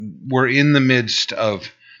we're in the midst of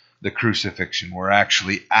the crucifixion. We're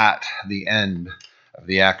actually at the end of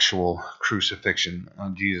the actual crucifixion.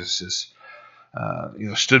 Jesus is,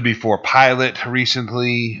 stood before Pilate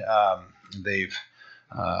recently. They've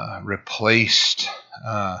replaced,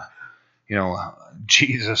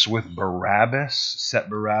 Jesus with Barabbas, set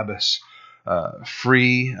Barabbas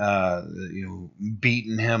free,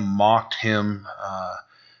 beaten him, mocked him,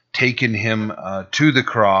 taken him to the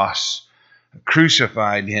cross,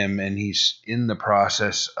 crucified him, and he's in the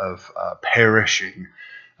process of perishing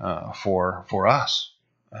for us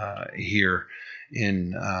here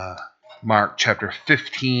in Mark chapter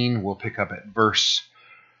 15. We'll pick up at verse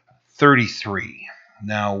 33.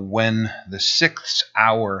 Now, when the 6th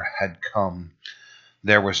hour had come,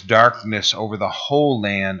 there was darkness over the whole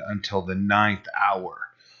land until the 9th hour.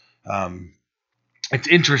 It's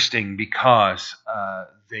interesting because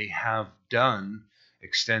they have done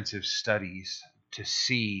extensive studies to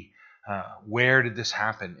see where did this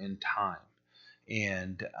happen in time.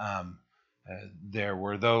 And there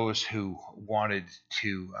were those who wanted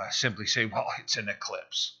to simply say, well, it's an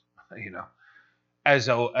eclipse, as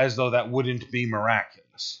though that wouldn't be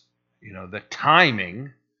miraculous. The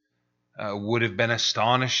timing would have been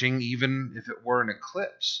astonishing even if it were an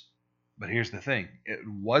eclipse. But here's the thing, it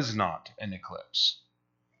was not an eclipse.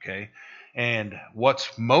 Okay? And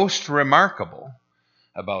what's most remarkable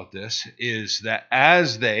about this is that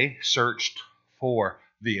as they searched for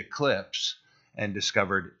the eclipse and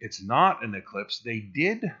discovered it's not an eclipse, they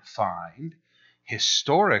did find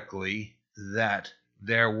historically that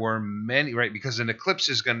there were many, right? Because an eclipse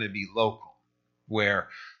is going to be local, where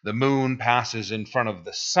the moon passes in front of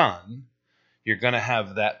the sun. You're going to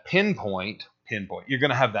have that pinpoint. You're going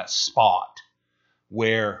to have that spot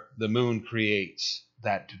where the moon creates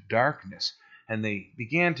that darkness. And they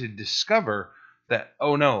began to discover that,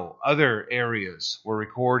 oh no, other areas were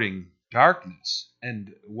recording darkness.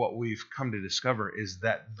 And what we've come to discover is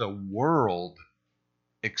that the world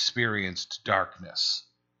experienced darkness.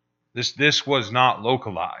 This was not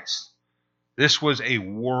localized. This was a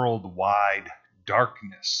worldwide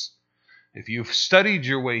darkness. If you've studied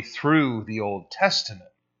your way through the Old Testament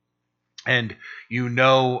and you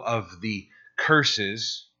know of the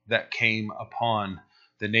curses that came upon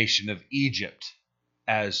the nation of Egypt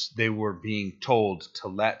as they were being told to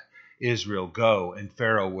let Israel go and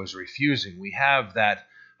Pharaoh was refusing, we have that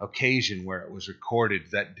occasion where it was recorded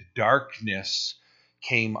that darkness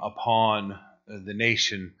came upon the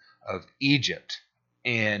nation of Egypt,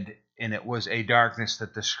 and it was a darkness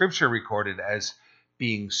that the scripture recorded as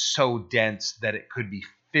being so dense that it could be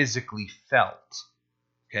physically felt.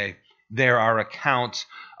 Okay, there are accounts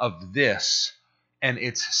of this and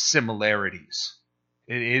its similarities.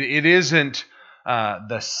 It isn't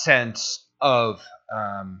the sense of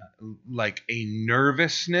like a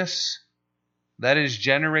nervousness that is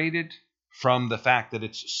generated from the fact that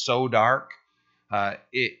it's so dark.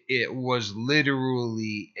 It was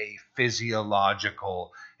literally a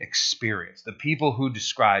physiological experience. The people who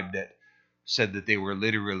described it said that they were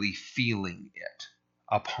literally feeling it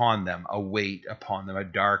upon them, a weight upon them, a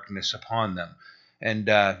darkness upon them. And,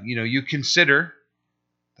 you consider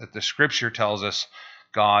that the scripture tells us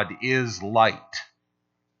God is light.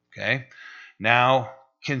 Okay? Now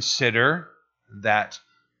consider that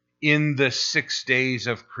in the 6 days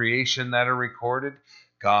of creation that are recorded,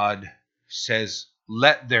 God says,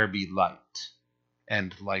 let there be light.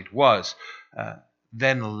 And light was.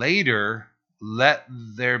 Then later, let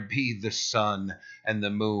there be the sun and the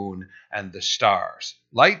moon and the stars.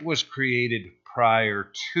 Light was created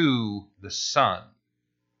prior to the sun.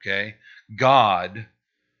 Okay? God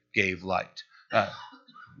gave light.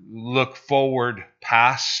 Look forward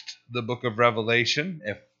past the book of Revelation,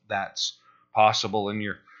 if that's possible in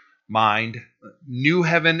your mind. New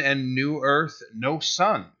heaven and new earth, no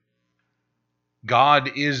sun.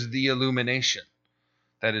 God is the illumination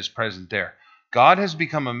that is present there. God has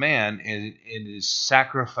become a man and is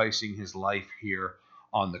sacrificing his life here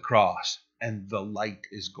on the cross, and the light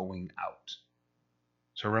is going out.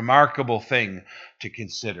 It's a remarkable thing to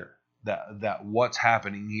consider, that what's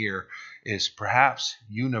happening here is perhaps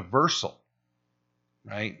universal,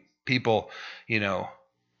 right? People,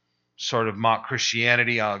 sort of mock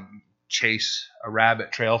Christianity. I'll chase a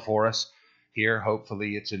rabbit trail for us here.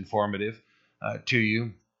 Hopefully it's informative to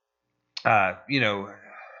you.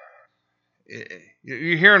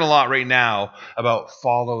 You're hearing a lot right now about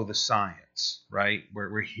follow the science, right?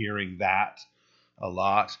 We're hearing that a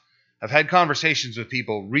lot. I've had conversations with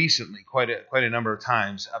people recently, quite a number of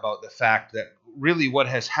times, about the fact that really what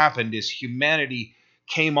has happened is humanity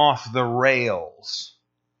came off the rails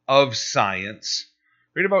of science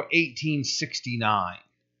right about 1869.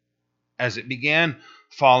 as it began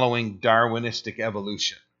following Darwinistic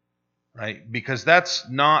evolution, right? Because that's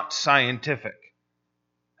not scientific.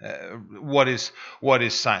 What is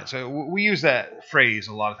science? We use that phrase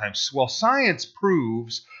a lot of times. Well, science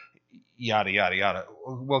proves yada yada yada.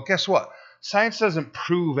 Well, guess what? Science doesn't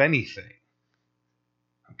prove anything.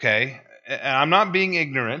 Okay, and I'm not being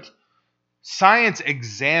ignorant. Science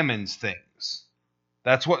examines things.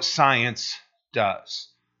 That's what science does.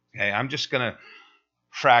 Okay, I'm just gonna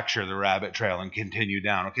fracture the rabbit trail and continue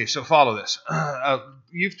down. Okay, so follow this.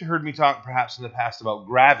 You've heard me talk perhaps in the past about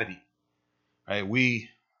gravity. Right? We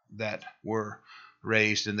that were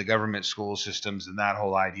raised in the government school systems and that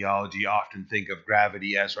whole ideology often think of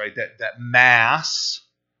gravity as, right, that mass,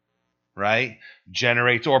 right,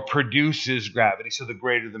 generates or produces gravity. So the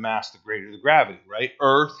greater the mass, the greater the gravity, right?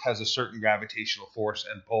 Earth has a certain gravitational force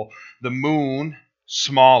and pull. The moon,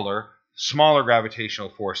 smaller gravitational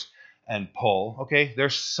force and pull. Okay,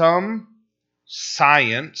 there's some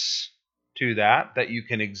science to that you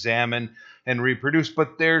can examine and reproduce,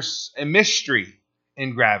 but there's a mystery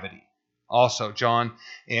in gravity. Also, John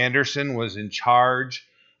Anderson was in charge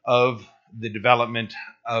of the development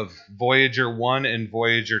of Voyager 1 and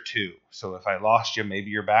Voyager 2. So if I lost you, maybe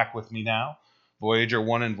you're back with me now. Voyager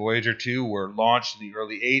 1 and Voyager 2 were launched in the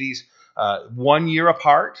early 80s, 1 year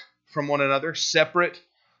apart from one another, separate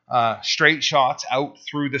straight shots out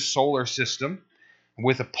through the solar system,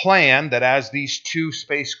 with a plan that as these two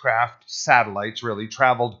spacecraft satellites really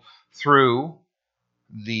traveled through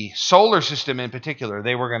the solar system in particular,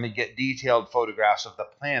 they were going to get detailed photographs of the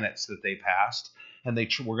planets that they passed, and they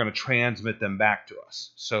were going to transmit them back to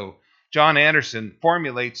us. So John Anderson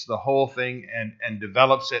formulates the whole thing and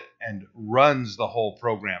develops it and runs the whole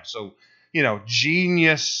program. So,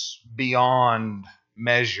 genius beyond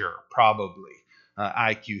measure, probably.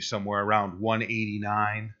 IQ somewhere around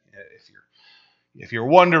 189. If you're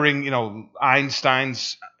wondering,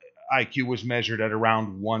 Einstein's IQ was measured at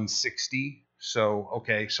around 160.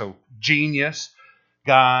 So genius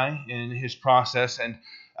guy in his process, and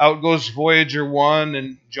out goes Voyager 1,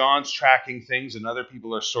 and John's tracking things, and other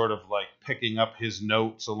people are sort of like picking up his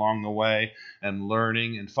notes along the way and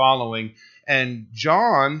learning and following. And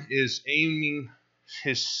John is aiming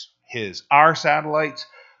our satellites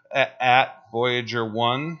at Voyager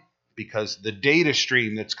 1 because the data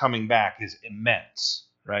stream that's coming back is immense.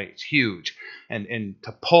 Right, it's huge, and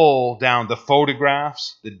to pull down the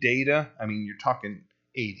photographs, the data. I mean, you're talking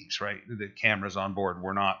 80s, right? The cameras on board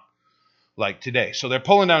were not like today, so they're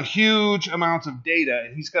pulling down huge amounts of data,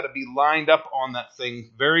 and he's got to be lined up on that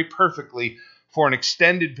thing very perfectly for an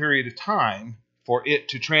extended period of time for it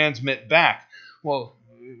to transmit back. Well,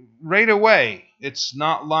 right away, it's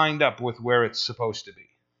not lined up with where it's supposed to be,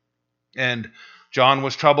 and John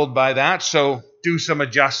was troubled by that. So do some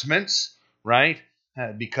adjustments, right?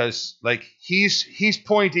 Because he's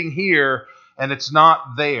pointing here and it's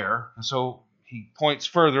not there, and so he points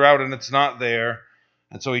further out and it's not there,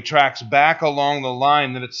 and so he tracks back along the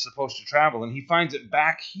line that it's supposed to travel, and he finds it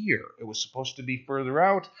back here. It was supposed to be further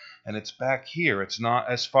out, and it's back here. It's not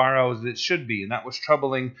as far out as it should be, and that was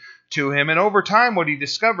troubling to him. And over time, what he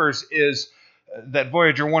discovers is that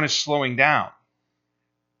Voyager 1 is slowing down.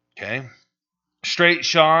 Okay, straight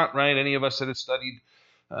shot, right? Any of us that have studied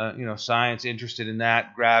science, interested in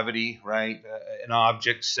that, gravity, right? An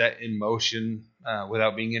object set in motion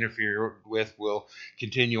without being interfered with will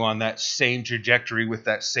continue on that same trajectory with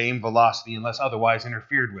that same velocity unless otherwise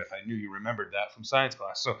interfered with. I knew you remembered that from science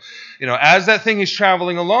class. So, as that thing is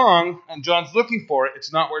traveling along and John's looking for it,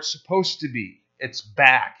 it's not where it's supposed to be. It's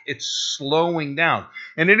back. It's slowing down.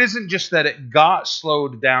 And it isn't just that it got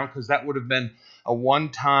slowed down, because that would have been a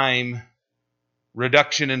one-time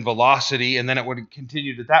reduction in velocity, and then it would have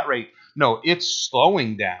continued at that rate. No, it's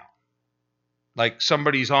slowing down, like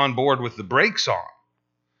somebody's on board with the brakes on.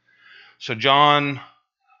 So John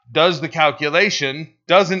does the calculation,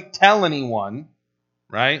 doesn't tell anyone,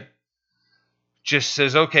 right? Just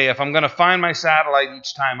says, okay, if I'm going to find my satellite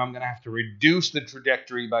each time, I'm going to have to reduce the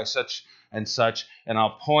trajectory by such and such, and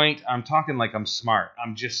I'll point. I'm talking like I'm smart.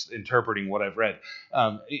 I'm just interpreting what I've read.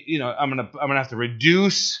 I'm gonna have to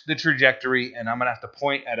reduce the trajectory, and I'm gonna have to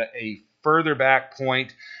point at a further back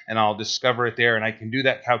point, and I'll discover it there, and I can do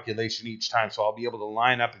that calculation each time. So I'll be able to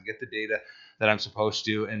line up and get the data that I'm supposed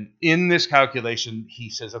to. And in this calculation,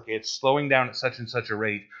 he says, okay, it's slowing down at such and such a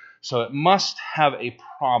rate, so it must have a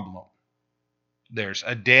problem. There's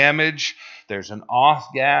a damage, there's an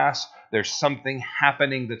off gas, there's something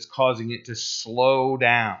happening that's causing it to slow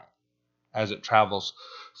down as it travels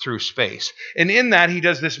through space. And in that, he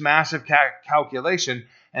does this massive calculation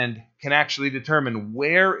and can actually determine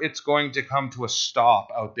where it's going to come to a stop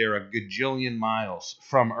out there a gajillion miles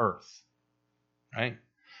from Earth. right?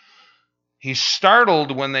 He's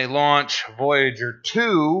startled when they launch Voyager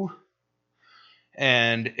 2,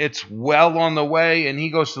 and it's well on the way, and he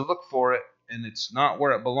goes to look for it, and it's not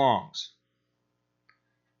where it belongs.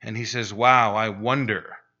 And he says, wow, I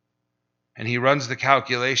wonder. And he runs the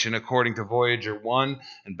calculation according to Voyager 1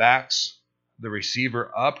 and backs the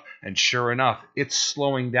receiver up, and sure enough, it's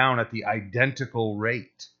slowing down at the identical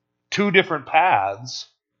rate. 2 different paths,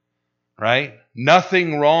 right?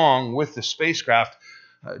 Nothing wrong with the spacecraft.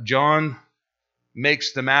 John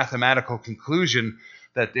makes the mathematical conclusion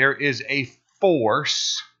that there is a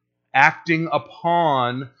force acting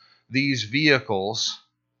upon these vehicles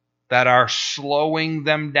that are slowing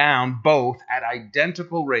them down both at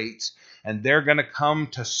identical rates, and they're going to come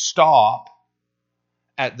to stop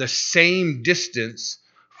at the same distance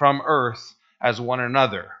from Earth as one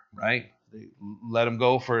another, right? They let them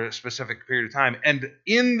go for a specific period of time. And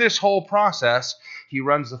in this whole process, he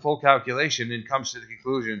runs the full calculation and comes to the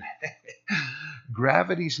conclusion,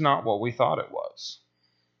 gravity's not what we thought it was.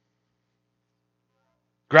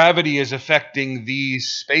 Gravity is affecting these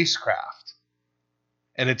spacecraft,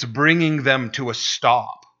 and it's bringing them to a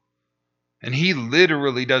stop. And he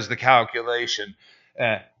literally does the calculation.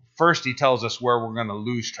 First, he tells us where we're going to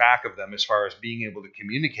lose track of them as far as being able to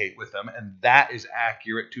communicate with them, and that is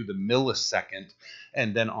accurate to the millisecond.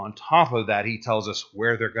 And then on top of that, he tells us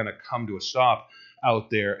where they're going to come to a stop out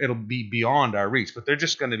there. It'll be beyond our reach, but they're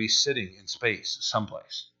just going to be sitting in space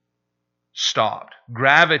someplace, stopped.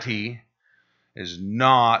 Gravity is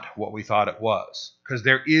not what we thought it was, because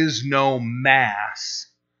there is no mass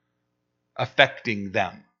affecting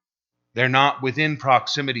them. They're not within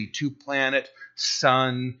proximity to planet,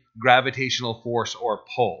 sun, gravitational force, or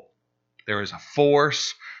pull. There is a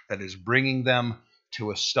force that is bringing them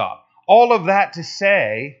to a stop. All of that to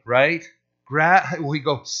say, right? We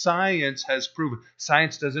go, science has proven.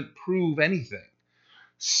 Science doesn't prove anything.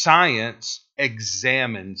 Science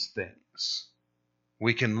examines things.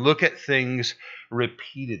 We can look at things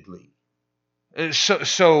repeatedly.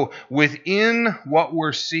 So within what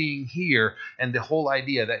we're seeing here, and the whole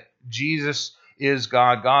idea that Jesus is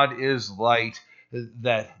God, God is light,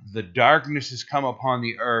 that the darkness has come upon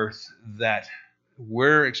the earth, that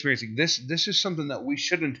we're experiencing, this is something that we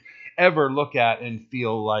shouldn't ever look at and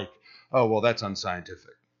feel like, oh, well, that's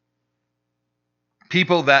unscientific.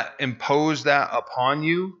 People that impose that upon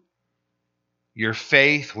you, your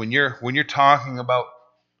faith, when you're talking about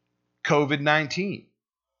COVID-19,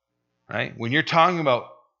 right? When you're talking about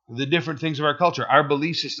the different things of our culture, our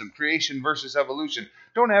belief system, creation versus evolution,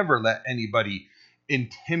 don't ever let anybody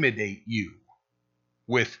intimidate you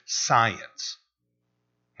with science.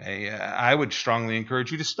 Okay? I would strongly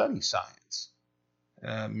encourage you to study science.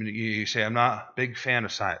 You say, I'm not a big fan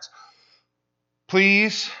of science.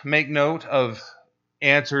 Please make note of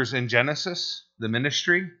Answers in Genesis, the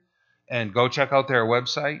ministry, and go check out their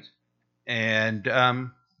website. And the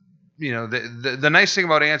nice thing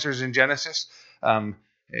about Answers in Genesis,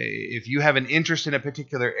 if you have an interest in a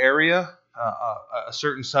particular area, a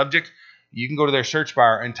certain subject, you can go to their search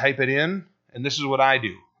bar and type it in, and this is what I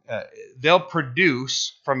do. They'll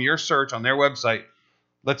produce from your search on their website,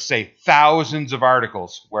 let's say thousands of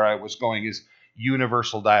articles. Where I was going is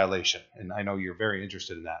universal dilation, and I know you're very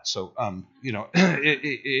interested in that. So,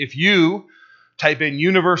 if you type in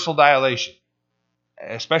universal dilation,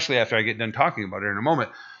 especially after I get done talking about it in a moment,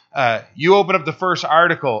 you open up the first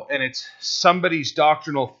article and it's somebody's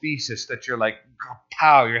doctrinal thesis that you're like,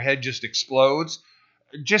 pow, your head just explodes.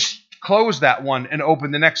 Just close that one and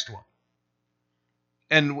open the next one.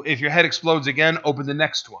 And if your head explodes again, open the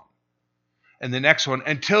next one. And the next one,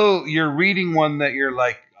 until you're reading one that you're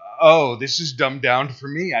like, oh, this is dumbed down for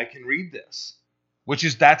me. I can read this.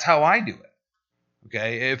 That's how I do it.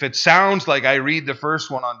 Okay, if it sounds like I read the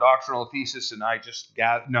first one on doctrinal thesis and I just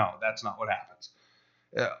no, that's not what happens.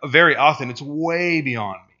 Very often, it's way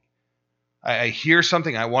beyond me. I hear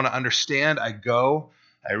something I want to understand. I go,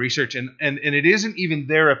 I research, and it isn't even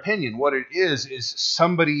their opinion. What it is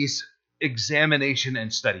somebody's examination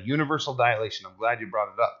and study. Universal dilation. I'm glad you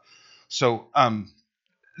brought it up. So,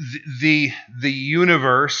 the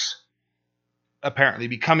universe apparently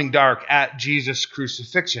becoming dark at Jesus'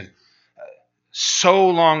 crucifixion. So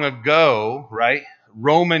long ago, right?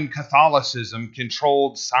 Roman Catholicism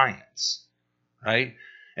controlled science, right?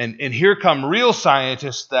 And here come real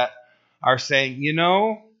scientists that are saying,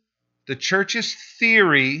 the church's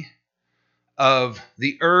theory of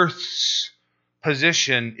the earth's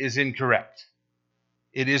position is incorrect.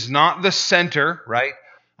 It is not the center, right?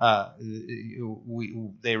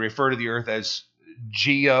 They refer to the earth as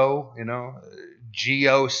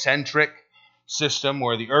geocentric system,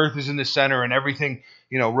 where the earth is in the center and everything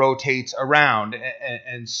rotates around.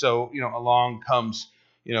 And so, along comes,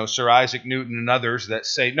 Sir Isaac Newton and others that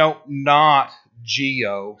say, no, not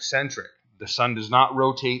geocentric. The sun does not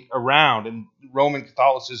rotate around. And Roman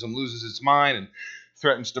Catholicism loses its mind and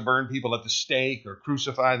threatens to burn people at the stake or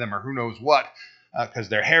crucify them or who knows what, because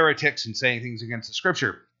they're heretics and saying things against the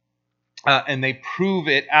Scripture. And they prove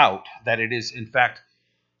it out that it is, in fact,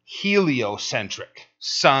 heliocentric.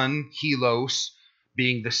 Sun, helos,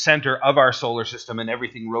 being the center of our solar system, and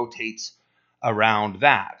everything rotates around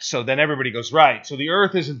that. So then everybody goes, right, so the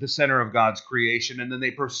earth isn't the center of God's creation. And then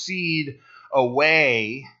they proceed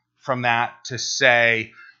away from that to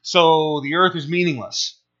say, so the earth is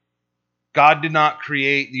meaningless. God did not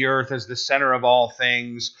create the earth as the center of all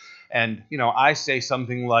things. And, I say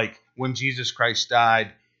something like, when Jesus Christ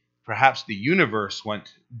died, perhaps the universe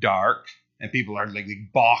went dark, and people are like, they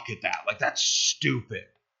balk at that. Like, that's stupid.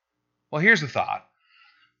 Well, here's the thought.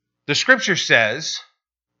 The Scripture says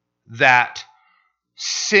that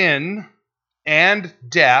sin and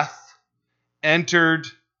death entered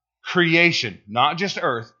creation, not just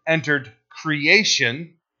earth, entered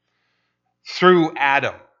creation through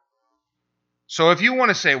Adam. So if you want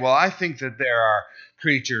to say, well, I think that there are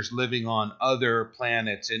creatures living on other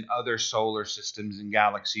planets in other solar systems and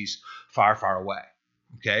galaxies far, far away,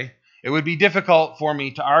 okay? It would be difficult for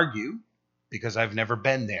me to argue because I've never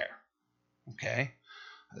been there, okay?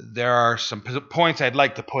 There are some points I'd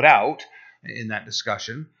like to put out in that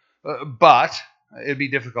discussion, but it'd be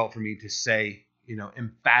difficult for me to say,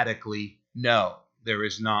 emphatically, no, there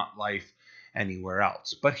is not life anywhere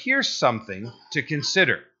else. But here's something to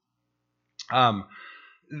consider.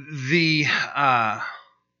 The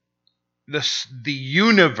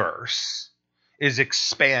universe is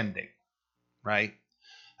expanding, right?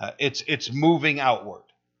 It's moving outward,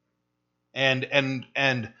 and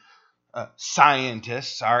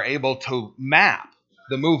scientists are able to map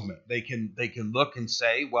the movement. They can look and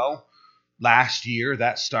say, well, last year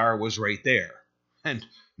that star was right there, and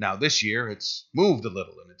now this year it's moved a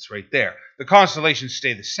little and it's right there. The constellations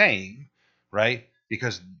stay the same, right?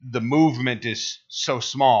 Because the movement is so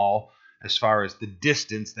small as far as the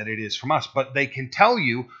distance that it is from us. But they can tell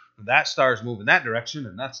you that star is moving that direction,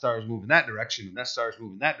 and that star is moving that direction, and that star is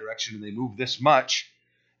moving that direction, and they move this much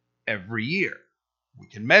every year. We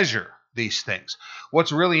can measure these things.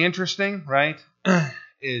 What's really interesting, right,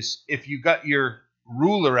 is if you got your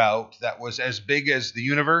ruler out that was as big as the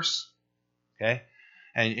universe, okay,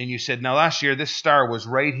 and you said, now last year this star was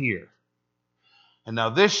right here, and now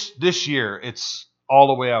this year it's all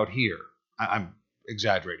the way out here. I'm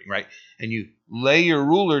exaggerating, right? And you lay your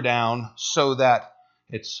ruler down so that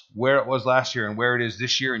it's where it was last year and where it is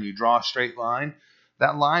this year, and you draw a straight line.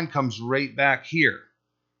 That line comes right back here.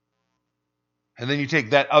 And then you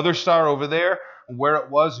take that other star over there, where it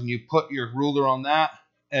was, and you put your ruler on that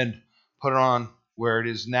and put it on where it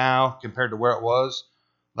is now compared to where it was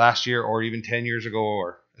last year or even 10 years ago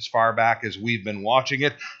or as far back as we've been watching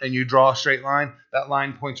it, and you draw a straight line. That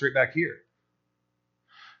line points right back here.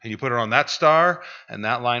 And you put it on that star, and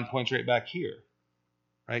that line points right back here.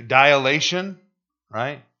 Right? Dilation,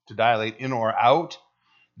 right? To dilate in or out.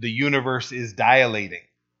 The universe is dilating.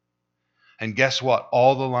 And guess what?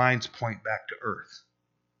 All the lines point back to Earth.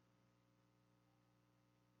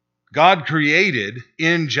 God created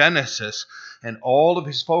in Genesis, and all of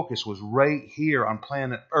his focus was right here on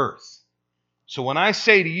planet Earth. So when I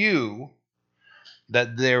say to you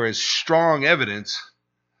that there is strong evidence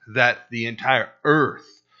that the entire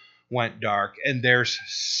Earth went dark, and there's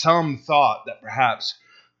some thought that perhaps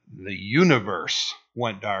the universe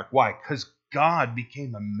went dark. Why? Because God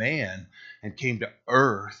became a man and came to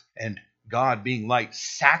earth, and God, being light,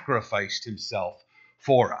 sacrificed himself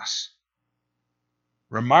for us.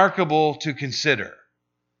 Remarkable to consider.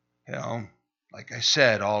 Like I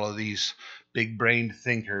said, all of these big-brained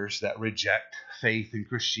thinkers that reject faith in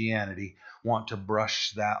Christianity want to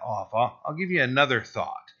brush that off. I'll give you another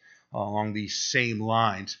thought along these same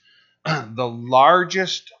lines. The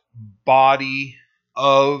largest body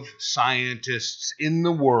of scientists in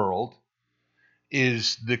the world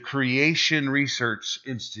is the Creation Research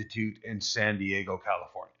Institute in San Diego,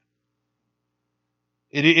 California.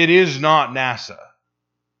 It is not NASA,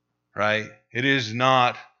 right? It is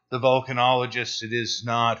not the volcanologists. It is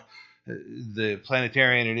not the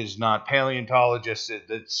planetarian. It is not paleontologists.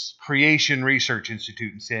 It's Creation Research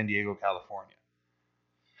Institute in San Diego, California.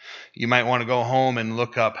 You might want to go home and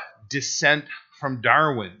look up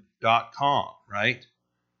dissentfromdarwin.com, right?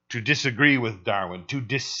 To disagree with Darwin, to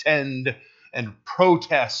dissent and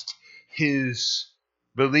protest his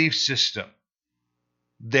belief system.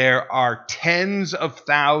 There are tens of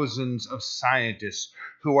thousands of scientists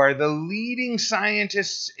who are the leading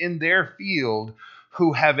scientists in their field,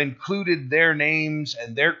 who have included their names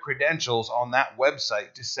and their credentials on that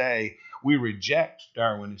website to say, we reject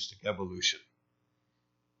Darwinistic evolution.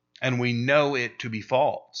 And we know it to be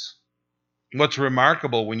false. What's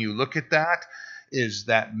remarkable when you look at that is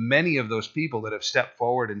that many of those people that have stepped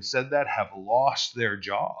forward and said that have lost their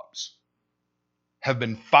jobs, have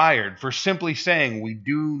been fired for simply saying we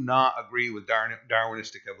do not agree with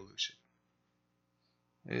Darwinistic evolution.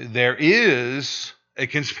 There is a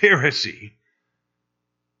conspiracy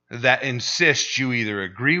that insists you either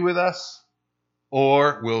agree with us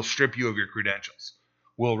or we'll strip you of your credentials.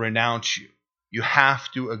 We'll renounce you. You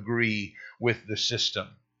have to agree with the system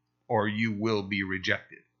or you will be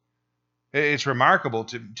rejected. It's remarkable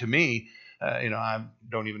to me. I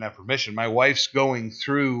don't even have permission. My wife's going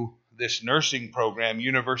through this nursing program,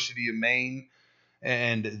 University of Maine,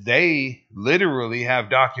 and they literally have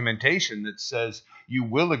documentation that says you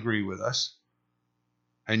will agree with us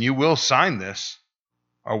and you will sign this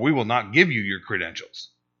or we will not give you your credentials.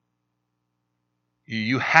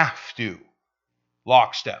 You have to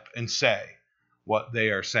lockstep and say what they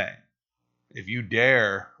are saying. If you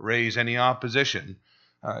dare raise any opposition,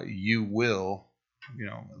 you will,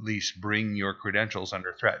 at least bring your credentials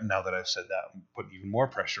under threat. Now that I've said that, I'm putting even more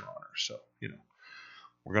pressure on her. So,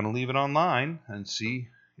 we're going to leave it online and see,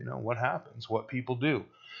 what happens, what people do.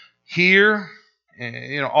 Here,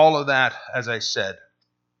 all of that, as I said,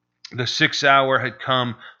 the 6th hour had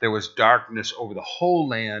come. There was darkness over the whole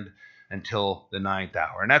land until the 9th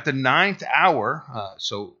hour. And at the 9th hour,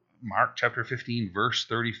 so Mark chapter 15, verse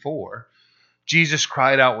 34, Jesus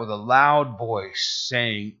cried out with a loud voice,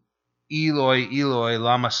 saying, Eloi, Eloi,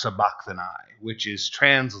 lama sabachthani, which is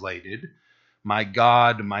translated, my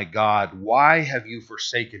God, why have you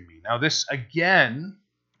forsaken me? Now this again,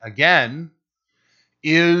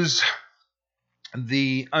 is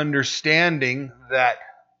the understanding that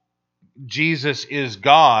Jesus is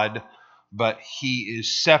God, but he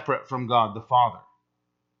is separate from God the Father.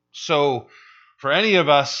 So for any of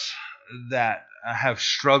us that have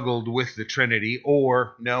struggled with the Trinity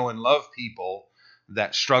or know and love people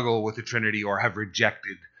that struggle with the Trinity or have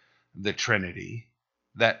rejected the Trinity,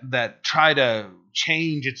 that try to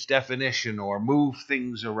change its definition or move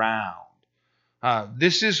things around,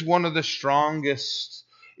 this is one of the strongest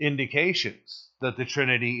indications that the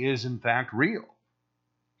Trinity is in fact real.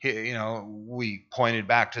 We pointed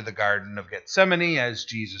back to the Garden of Gethsemane as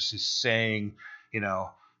Jesus is saying,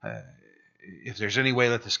 if there's any way,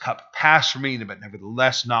 let this cup pass from me, but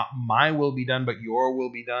nevertheless, not my will be done, but your will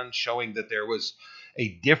be done, showing that there was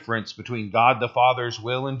a difference between God the Father's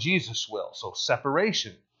will and Jesus' will. So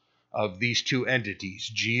separation of these two entities.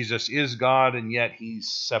 Jesus is God, and yet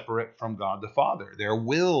he's separate from God the Father. Their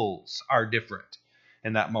wills are different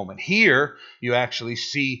in that moment. Here, you actually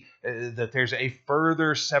see that there's a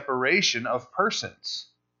further separation of persons.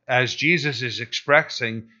 As Jesus is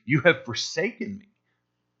expressing, you have forsaken me.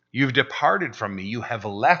 You've departed from me. You have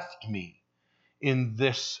left me in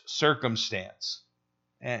this circumstance.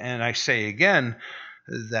 And I say again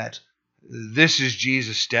that this is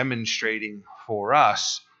Jesus demonstrating for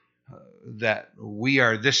us that we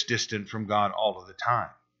are this distant from God all of the time.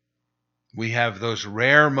 We have those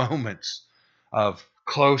rare moments of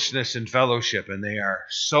closeness and fellowship, and they are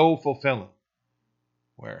so fulfilling,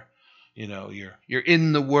 where you're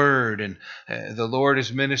in the Word, and the Lord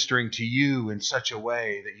is ministering to you in such a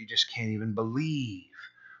way that you just can't even believe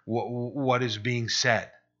what is being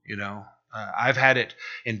said. I've had it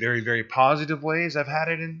in very, very positive ways. I've had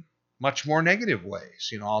it in much more negative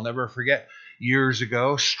ways. I'll never forget years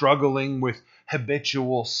ago struggling with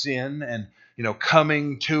habitual sin and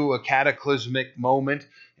coming to a cataclysmic moment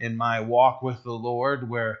in my walk with the Lord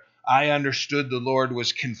where I understood the Lord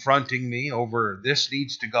was confronting me over this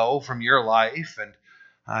needs to go from your life. And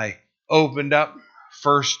I opened up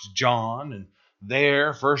 1 John, and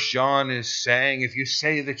there 1 John is saying, if you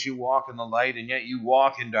say that you walk in the light and yet you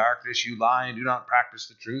walk in darkness, you lie and do not practice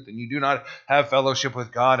the truth, and you do not have fellowship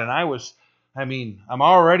with God. And I'm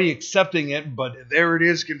already accepting it, but there it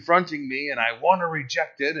is confronting me, and I want to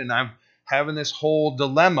reject it, and I'm having this whole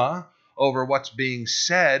dilemma over what's being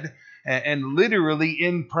said. And literally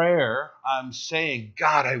in prayer, I'm saying,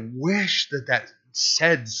 God, I wish that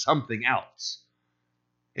said something else.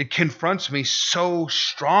 It confronts me so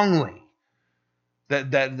strongly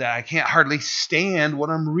that I can't hardly stand what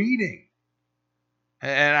I'm reading.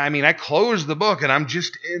 And I closed the book and I'm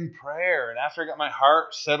just in prayer. And after I got my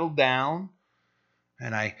heart settled down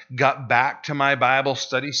and I got back to my Bible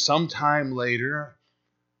study sometime later,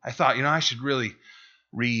 I thought, I should really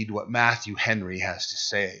read what Matthew Henry has to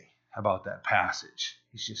say about that passage.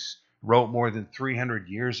 He's just wrote more than 300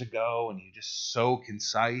 years ago, and he's just so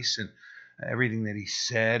concise and everything that he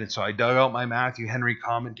said. And so I dug out my Matthew Henry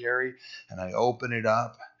commentary and I open it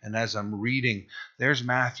up. And as I'm reading, there's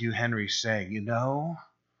Matthew Henry saying,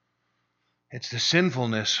 it's the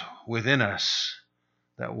sinfulness within us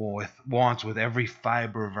that wants with every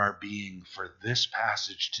fiber of our being for this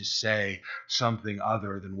passage to say something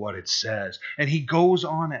other than what it says. And he goes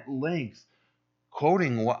on at length,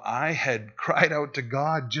 quoting what I had cried out to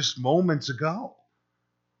God just moments ago.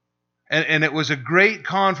 And it was a great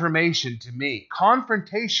confirmation to me,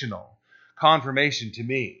 confrontational confirmation to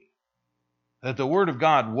me, that the Word of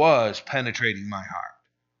God was penetrating my heart.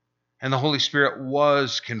 And the Holy Spirit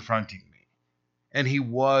was confronting me. And he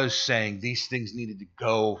was saying these things needed to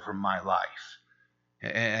go from my life.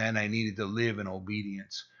 And I needed to live in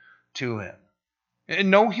obedience to him.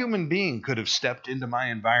 And no human being could have stepped into my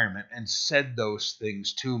environment and said those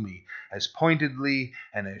things to me as pointedly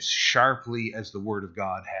and as sharply as the Word of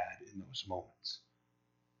God had in those moments.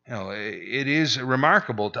 It is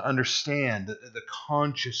remarkable to understand the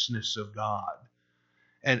consciousness of God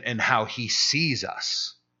and how he sees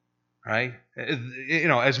us. Right?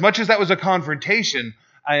 As much as that was a confrontation,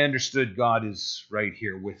 I understood God is right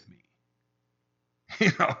here with me.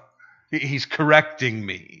 He's correcting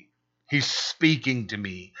me. He's speaking to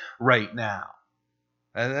me right now.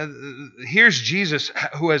 Here's Jesus,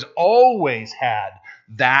 who has always had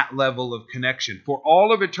that level of connection for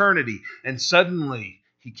all of eternity, and suddenly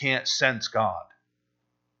he can't sense God.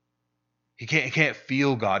 He can't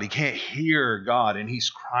feel God. He can't hear God, and he's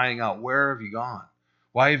crying out, "Where have you gone?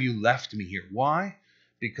 Why have you left me here?" Why?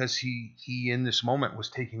 Because he in this moment was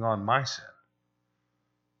taking on my sin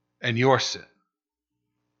and your sin.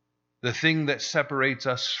 The thing that separates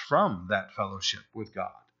us from that fellowship with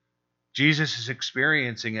God. Jesus is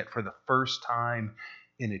experiencing it for the first time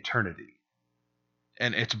in eternity.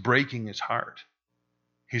 And it's breaking his heart.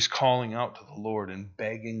 He's calling out to the Lord and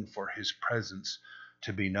begging for his presence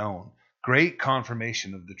to be known. Great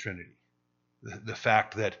confirmation of the Trinity. The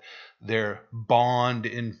fact that their bond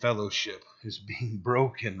in fellowship is being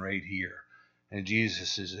broken right here. And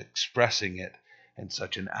Jesus is expressing it in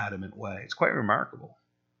such an adamant way. It's quite remarkable.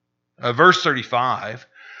 Verse 35,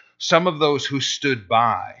 some of those who stood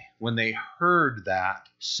by, when they heard that,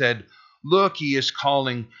 said, "Look, he is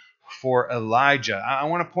calling for Elijah." I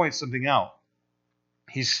want to point something out.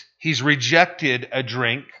 He's rejected a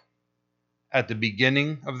drink at the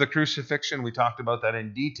beginning of the crucifixion. We talked about that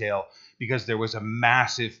in detail because there was a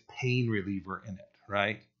massive pain reliever in it,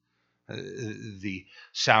 right? The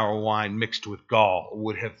sour wine mixed with gall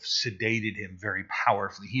would have sedated him very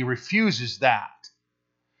powerfully. He refuses that.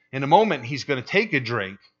 In a moment, he's going to take a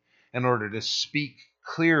drink in order to speak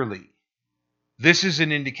clearly. This is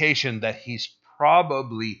an indication that he's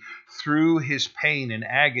probably, through his pain and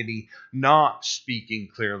agony, not speaking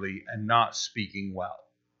clearly and not speaking well.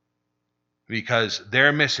 Because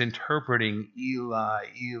they're misinterpreting Eli,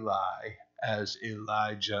 Eli as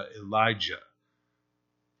Elijah, Elijah.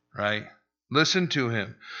 Right? Listen to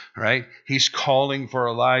him. Right? He's calling for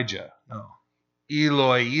Elijah. No.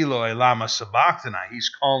 Eloi, Eloi, lama sabachthani. He's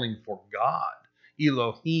calling for God.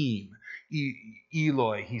 Elohim.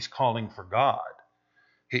 Eloi, he's calling for God.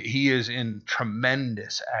 He is in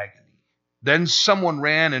tremendous agony. Then someone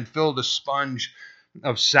ran and filled a sponge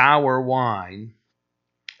of sour wine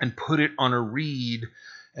and put it on a reed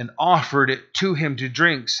and offered it to him to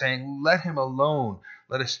drink, saying, "Let him alone.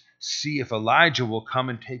 Let us see if Elijah will come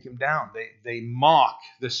and take him down." They mock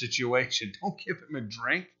the situation. Don't give him a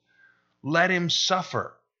drink. Let him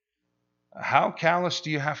suffer. How callous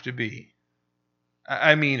do you have to be?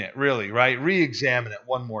 I mean it, really, right? Re-examine it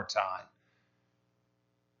one more time.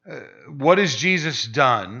 What has Jesus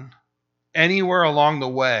done anywhere along the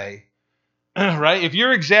way, right? If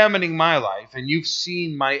you're examining my life and you've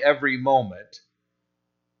seen my every moment,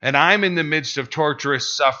 and I'm in the midst of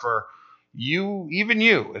torturous suffer,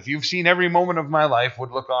 if you've seen every moment of my life,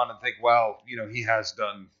 would look on and think, well, he has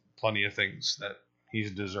done plenty of things that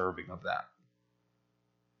he's deserving of that.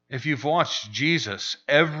 If you've watched Jesus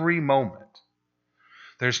every moment,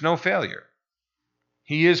 there's no failure.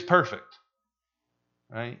 He is perfect,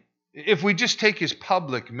 right? If we just take his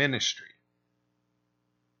public ministry,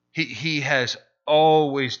 he has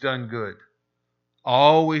always done good,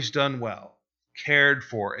 always done well, cared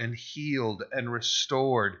for and healed and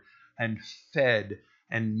restored and fed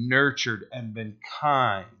and nurtured and been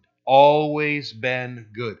kind, always been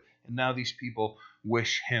good. And now these people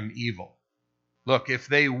wish him evil. Look, if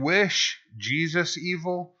they wish Jesus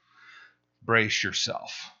evil, brace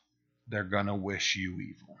yourself. They're going to wish you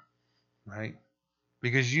evil, right?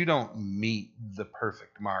 Because you don't meet the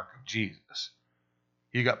perfect mark of Jesus.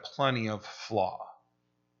 You got plenty of flaw.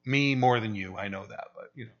 Me more than you, I know that, but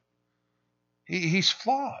he's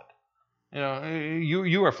flawed.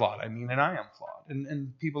 You are flawed. I mean, and I am flawed,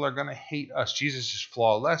 and people are going to hate us. Jesus is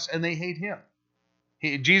flawless, and they hate him.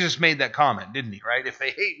 Jesus made that comment, didn't he? Right? If they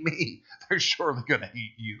hate me, they're surely going to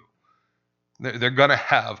hate you. They're going to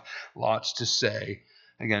have lots to say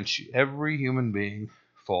against you. Every human being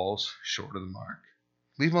falls short of the mark.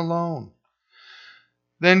 Leave him alone.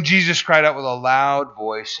 Then Jesus cried out with a loud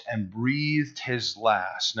voice and breathed his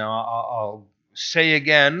last. Now, I'll say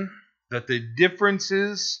again that the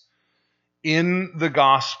differences in the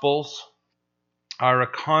Gospels are a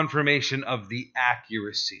confirmation of the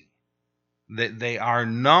accuracy. That they are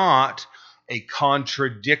not a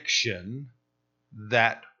contradiction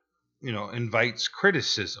that invites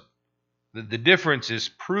criticism. The differences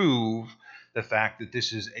prove the fact that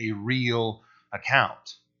this is a real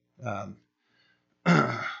account.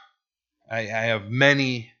 I have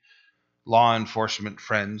many law enforcement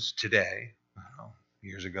friends today.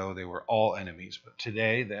 Years ago, they were all enemies, but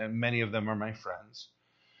today, many of them are my friends.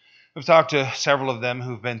 I've talked to several of them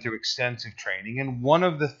who've been through extensive training, and one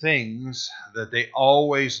of the things that they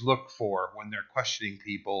always look for when they're questioning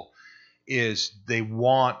people is they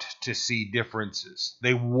want to see differences.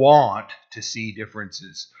 They want to see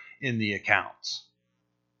differences in the accounts.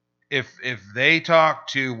 If they talk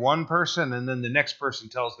to one person and then the next person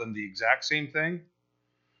tells them the exact same thing,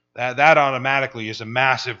 that automatically is a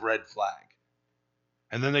massive red flag.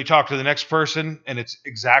 And then they talk to the next person and it's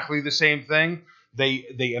exactly the same thing,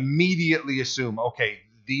 they immediately assume, okay,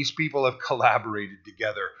 these people have collaborated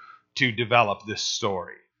together to develop this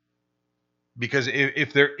story. Because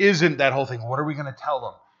if there isn't that whole thing, what are we going to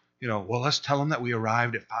tell them? Well, let's tell them that we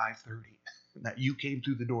arrived at 5:30, that you came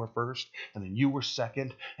through the door first, and then you were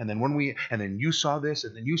second, and then you saw this,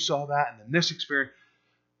 and then you saw that, and then this experience.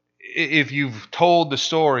 If you've told the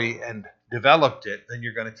story and developed it, then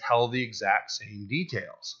you're going to tell the exact same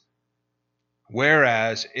details.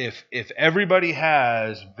 Whereas if everybody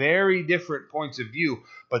has very different points of view,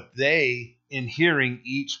 but they, in hearing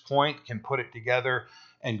each point, can put it together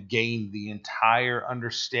and gain the entire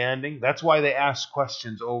understanding, that's why they ask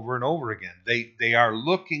questions over and over again. They are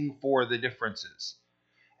looking for the differences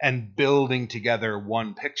and building together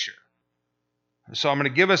one picture. So I'm going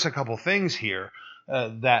to give us a couple things here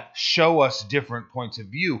that show us different points of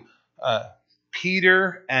view.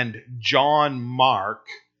 Peter and John Mark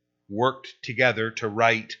worked together to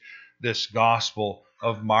write this Gospel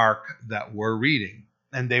of Mark that we're reading.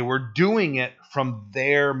 And they were doing it from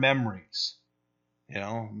their memories.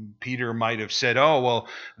 Peter might have said, oh, well,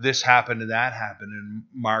 this happened and that happened. And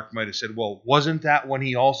Mark might have said, well, wasn't that when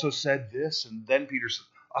he also said this? And then Peter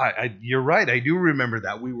said, you're right, I do remember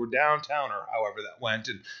that. We were downtown, or however that went.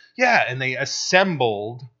 And they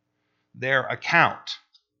assembled their account.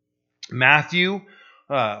 Matthew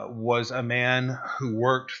was a man who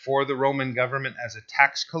worked for the Roman government as a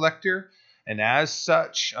tax collector. And as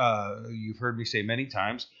such, you've heard me say many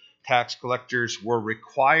times, tax collectors were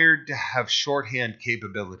required to have shorthand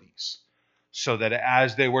capabilities so that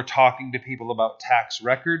as they were talking to people about tax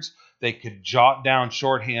records, they could jot down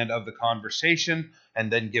shorthand of the conversation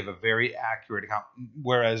and then give a very accurate account.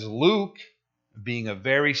 Whereas Luke, being a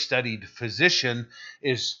very studied physician,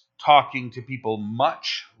 is talking to people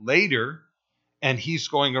much later, and he's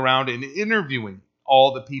going around and interviewing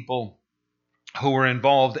all the people who were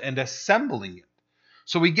involved and assembling it.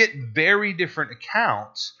 So we get very different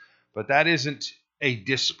accounts, but that isn't a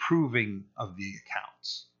disproving of the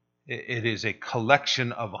accounts. It is a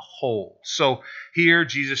collection of a whole. So here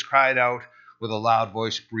Jesus cried out with a loud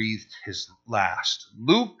voice, breathed his last.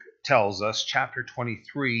 Luke tells us, chapter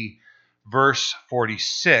 23, verse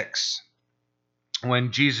 46,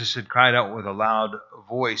 when Jesus had cried out with a loud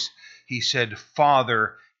voice, he said,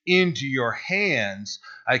 Father, into your hands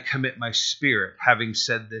I commit my spirit. Having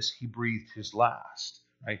said this, he breathed his last.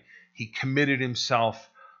 Right? He committed himself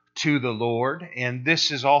to the Lord. And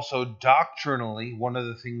this is also doctrinally one of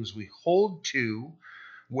the things we hold to,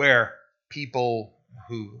 where people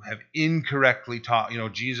who have incorrectly taught,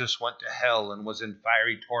 Jesus went to hell and was in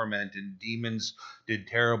fiery torment and demons did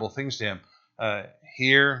terrible things to him.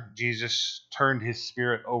 Here, Jesus turned his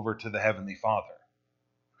spirit over to the Heavenly Father.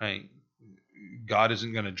 Right? God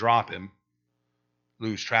isn't going to drop him,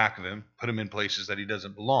 lose track of him, put him in places that he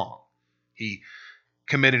doesn't belong. He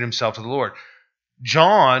committed himself to the Lord.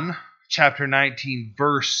 John chapter 19,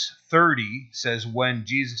 verse 30 says, when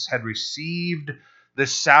Jesus had received the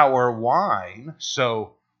sour wine,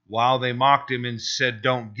 so while they mocked him and said,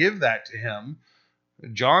 don't give that to him,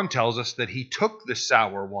 John tells us that he took the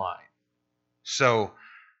sour wine. So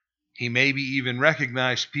He maybe even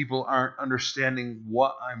recognized people aren't understanding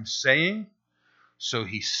what I'm saying, so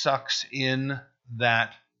he sucks in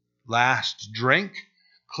that last drink,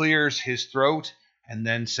 clears his throat, and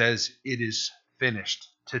then says, "It is finished,"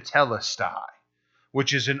 tetelestai,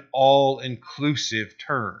 which is an all-inclusive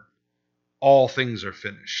term. All things are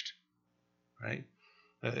finished, right?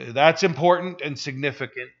 That's important and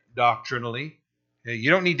significant doctrinally. You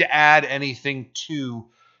don't need to add anything to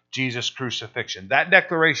Jesus' crucifixion. That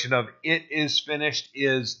declaration of "it is finished"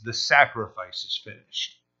 is the sacrifice is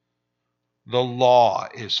finished. The law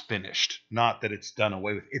is finished, not that it's done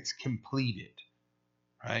away with. It's completed,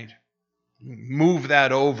 right? Move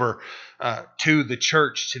that over to the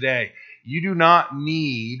church today. You do not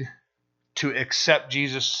need to accept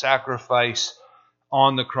Jesus' sacrifice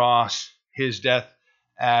on the cross, his death,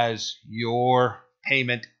 as your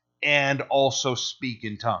payment, and also speak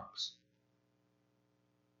in tongues.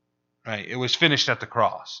 Right? It was finished at the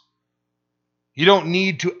cross. You don't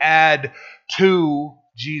need to add to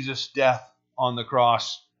Jesus' death on the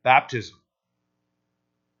cross baptism.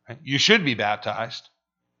 Right? You should be baptized.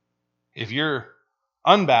 If you're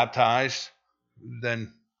unbaptized,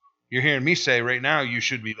 then you're hearing me say right now, you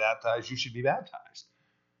should be baptized. You should be baptized.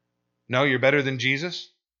 No, you're better than Jesus?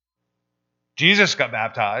 Jesus got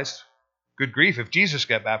baptized. Good grief, if Jesus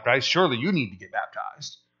got baptized, surely you need to get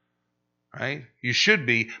baptized. Right? You should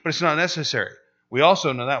be, but it's not necessary. We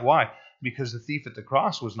also know that. Why? Because the thief at the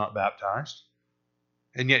cross was not baptized.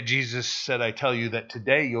 And yet Jesus said, "I tell you that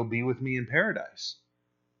today you'll be with me in paradise."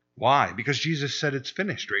 Why? Because Jesus said it's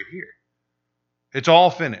finished right here. It's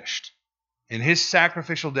all finished in his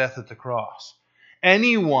sacrificial death at the cross.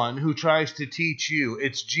 Anyone who tries to teach you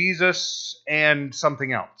it's Jesus and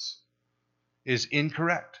something else is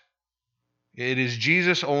incorrect. It is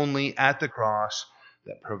Jesus only at the cross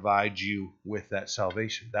that provides you with that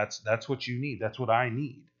salvation. That's what you need. That's what I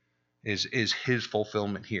need, is his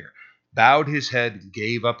fulfillment here. Bowed his head,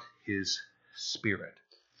 gave up his spirit.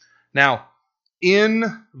 Now,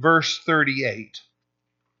 in verse 38,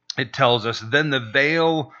 it tells us, "Then the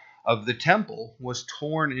veil of the temple was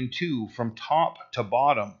torn in two from top to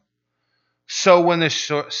bottom. So when the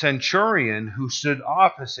centurion who stood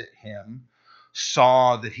opposite him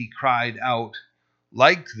saw that he cried out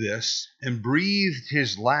like this and breathed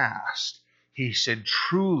his last, he said,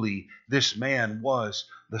 'Truly, this man was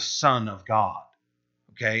the Son of God.'"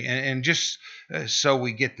 Okay, and just so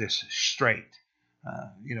we get this straight,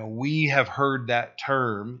 we have heard that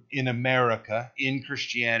term in America, in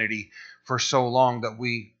Christianity, for so long that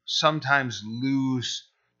we sometimes lose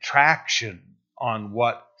traction on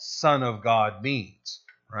what Son of God means,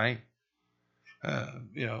 right?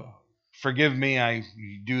 Forgive me, I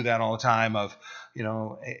do that all the time of,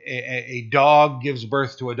 a dog gives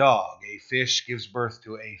birth to a dog, a fish gives birth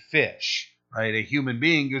to a fish, right? A human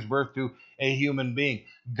being gives birth to a human being.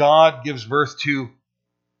 God gives birth to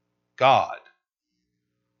God.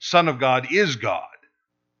 Son of God is God,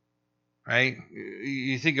 right?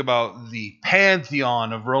 You think about the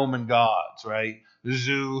pantheon of Roman gods, right?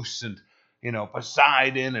 Zeus and,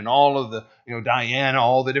 Poseidon and all of the, Diana,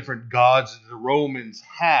 all the different gods that the Romans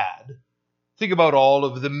had. Think about all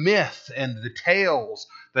of the myth and the tales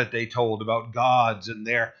that they told about gods and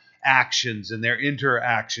their actions and their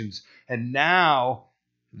interactions. And now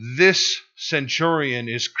this centurion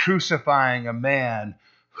is crucifying a man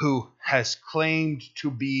who has claimed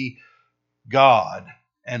to be God.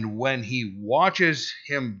 And when he watches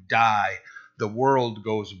him die, the world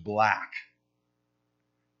goes black.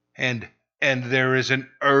 And there is an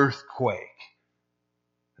earthquake.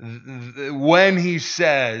 When he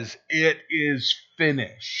says, "It is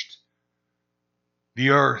finished," the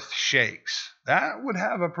earth shakes. That would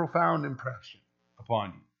have a profound impression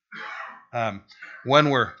upon you. When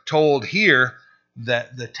we're told here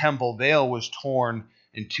that the temple veil was torn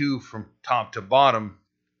in two from top to bottom,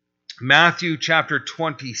 Matthew chapter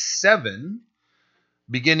 27,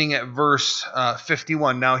 beginning at verse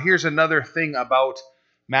 51. Now, here's another thing about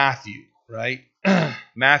Matthew, right?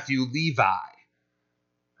 Matthew, Levi,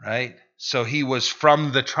 right? So he was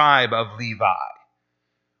from the tribe of Levi,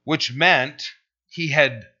 which meant he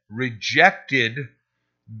had rejected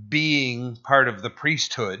being part of the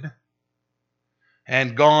priesthood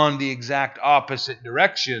and gone the exact opposite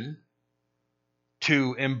direction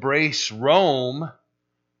to embrace Rome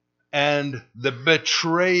and the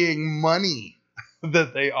betraying money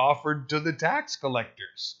that they offered to the tax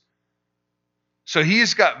collectors. So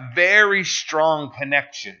he's got very strong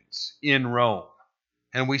connections in Rome.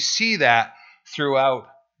 And we see that throughout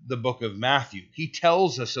the book of Matthew. He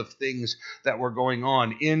tells us of things that were going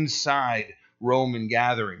on inside Roman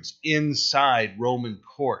gatherings, inside Roman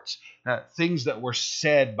courts, things that were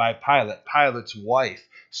said by Pilate, Pilate's wife,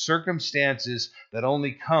 circumstances that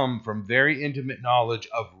only come from very intimate knowledge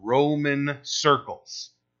of Roman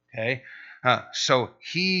circles. Okay? So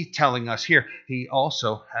he telling us here, he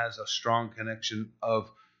also has a strong connection of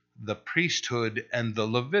the priesthood and the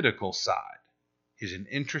Levitical side. He's an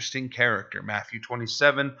interesting character. Matthew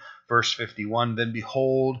 27, verse 51, then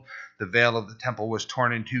behold, the veil of the temple was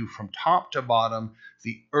torn in two from top to bottom,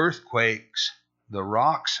 the earthquakes, the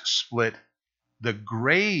rocks split, the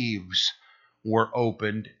graves were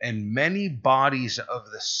opened, and many bodies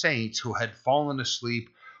of the saints who had fallen asleep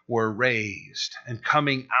were raised. And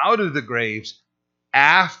coming out of the graves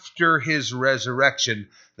after his resurrection,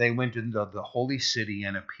 they went into the holy city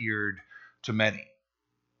and appeared to many.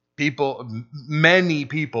 Many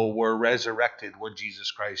people were resurrected when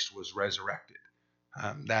Jesus Christ was resurrected.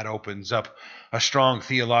 That opens up a strong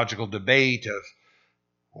theological debate of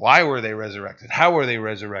why were they resurrected? How were they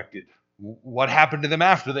resurrected? What happened to them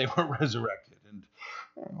after they were resurrected? And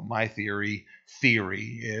my theory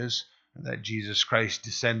is that Jesus Christ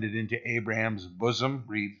descended into Abraham's bosom.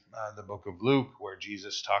 Read the book of Luke, where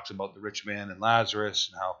Jesus talks about the rich man and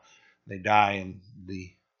Lazarus and how they die, and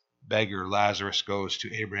the beggar Lazarus goes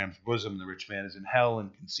to Abraham's bosom. The rich man is in hell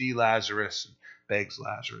and can see Lazarus and begs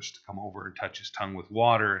Lazarus to come over and touch his tongue with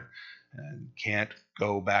water, and can't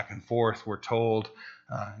go back and forth. We're told,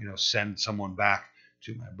 send someone back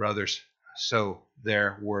to my brothers. So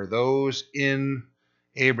there were those in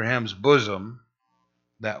Abraham's bosom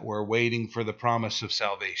that were waiting for the promise of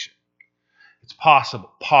salvation. It's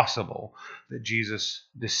possible that Jesus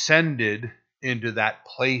descended into that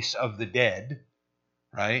place of the dead,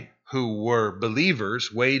 right, who were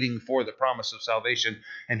believers waiting for the promise of salvation,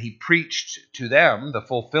 and he preached to them the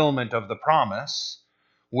fulfillment of the promise,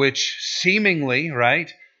 which seemingly,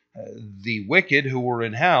 right, the wicked who were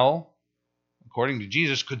in hell, according to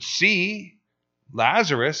Jesus, could see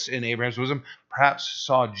Lazarus in Abraham's bosom, perhaps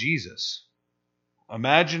saw Jesus.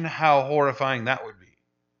 Imagine how horrifying that would be.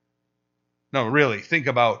 No, really, think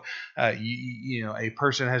about, a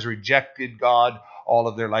person has rejected God all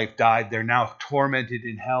of their life, died. They're now tormented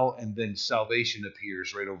in hell, and then salvation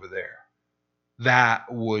appears right over there. That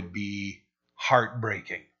would be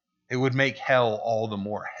heartbreaking. It would make hell all the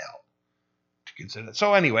more hell to consider.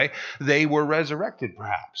 So anyway, they were resurrected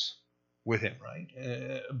perhaps with him, right?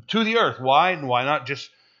 To the earth. Why? And why not just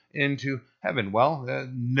into heaven? Well,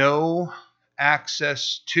 no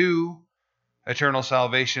access to eternal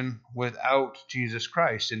salvation without Jesus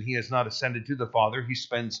Christ. And he has not ascended to the Father. He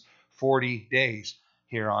spends 40 days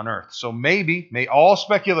here on earth. So may all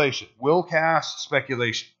speculation, will cast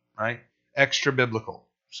speculation, right? Extra biblical.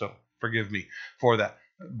 So forgive me for that.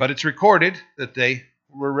 But it's recorded that they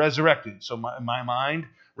were resurrected. So my mind,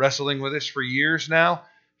 wrestling with this for years now,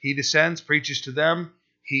 he descends, preaches to them.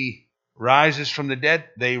 He rises from the dead.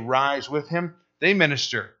 They rise with him. They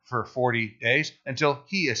minister for 40 days until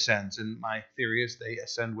he ascends. And my theory is they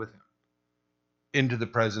ascend with him into the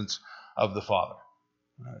presence of the Father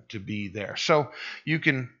to be there. So you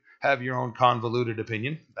can have your own convoluted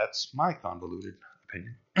opinion. That's my convoluted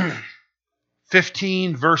opinion.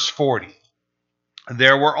 15 verse 40.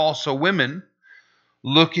 There were also women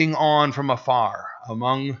looking on from afar,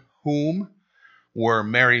 among whom were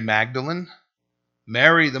Mary Magdalene,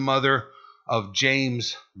 Mary the mother of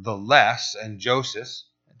James the Less, and Joseph,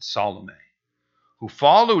 and Salome, who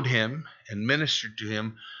followed him and ministered to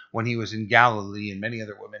him when he was in Galilee, and many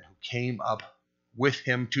other women who came up with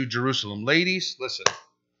him to Jerusalem. Ladies, listen.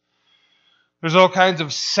 There's all kinds of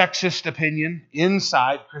sexist opinion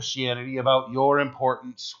inside Christianity about your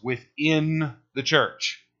importance within the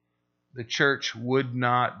church. The church would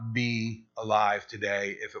not be alive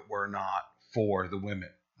today if it were not for the women,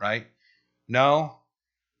 right? No?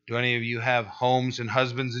 Do any of you have homes and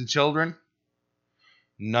husbands and children?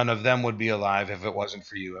 None of them would be alive if it wasn't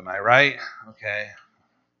for you. Am I right? Okay.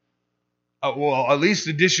 Well, at least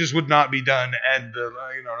the dishes would not be done, and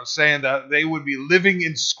saying that they would be living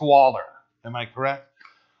in squalor. Am I correct?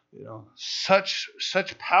 Such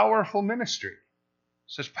powerful ministry,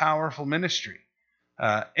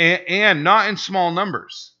 and not in small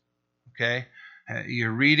numbers. Okay,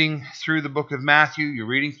 you're reading through the book of Matthew, you're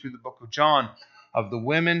reading through the book of John, of the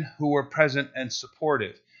women who were present and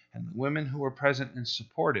supportive, and the women who were present and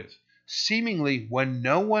supportive, seemingly when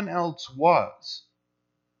no one else was.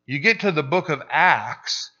 You get to the book of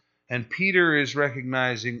Acts, and Peter is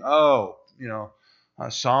recognizing,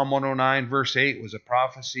 Psalm 109 verse 8 was a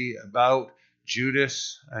prophecy about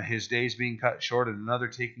Judas, his days being cut short, and another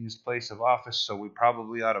taking his place of office, so we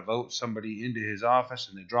probably ought to vote somebody into his office,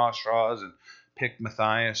 and they draw straws and pick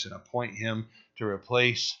Matthias and appoint him to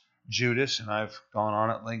replace Judas. And I've gone on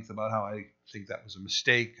at length about how I think that was a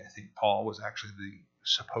mistake. I think Paul was actually the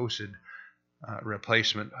supposed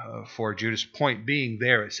replacement for Judas. Point being,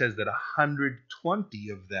 there it says that 120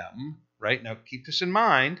 of them, right? Now keep this in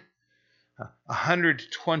mind,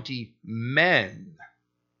 120 men,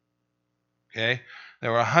 okay?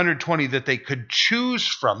 There were 120 that they could choose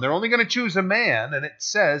from. They're only going to choose a man, and it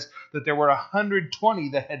says that there were 120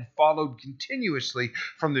 that had followed continuously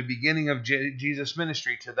from the beginning of Jesus'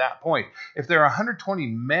 ministry to that point. If there are 120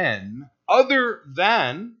 men, other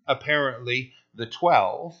than apparently the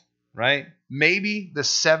 12, right? Maybe the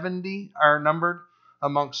 70 are numbered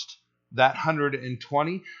amongst that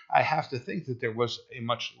 120. I have to think that there was a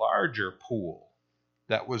much larger pool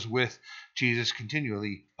that was with Jesus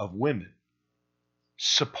continually of women,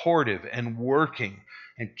 supportive and working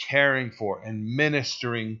and caring for and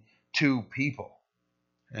ministering to people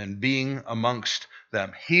and being amongst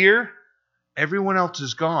them. Here, everyone else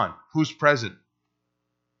is gone. Who's present?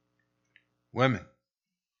 Women.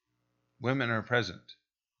 Women are present.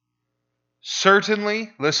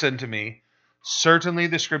 Certainly, listen to me, certainly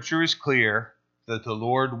the scripture is clear that the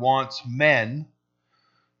Lord wants men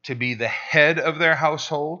to be the head of their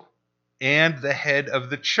household and the head of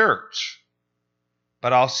the church.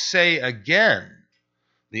 But I'll say again,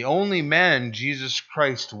 the only men Jesus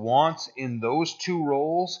Christ wants in those two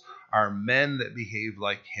roles are men that behave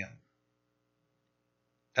like him.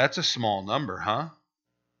 That's a small number, huh?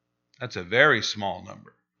 That's a very small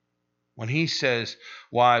number. When he says,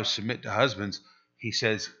 wives, submit to husbands, he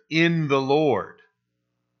says, in the Lord.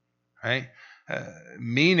 Right?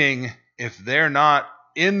 Meaning, if they're not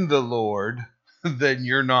in the Lord, then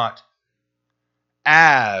you're not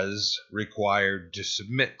as required to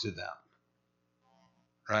submit to them.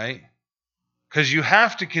 Right? Because you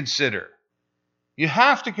have to consider,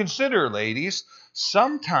 ladies,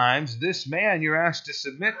 sometimes this man you're asked to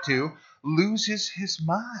submit to loses his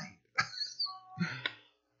mind.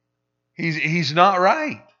 He's not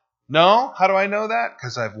right. No? How do I know that?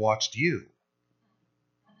 Because I've watched you.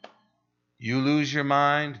 You lose your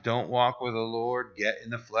mind, don't walk with the Lord, get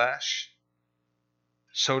in the flesh.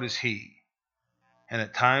 So does he. And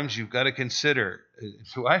at times you've got to consider,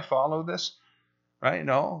 do I follow this? Right?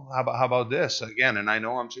 No. How about this? Again, and I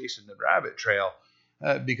know I'm chasing the rabbit trail.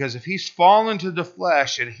 Because if he's fallen to the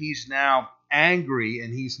flesh and he's now angry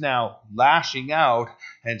and he's now lashing out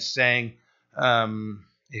and saying,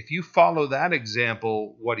 if you follow that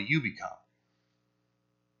example, what do you become?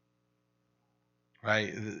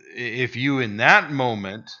 Right? If you in that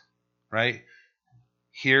moment, right,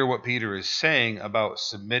 hear what Peter is saying about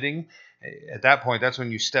submitting, at that point, that's when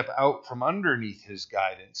you step out from underneath his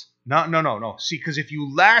guidance. No. See, because if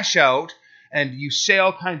you lash out and you say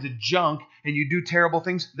all kinds of junk and you do terrible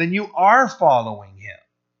things, then you are following him.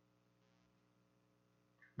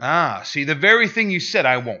 See, the very thing you said,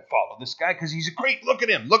 I won't follow this guy because he's a creep. Look at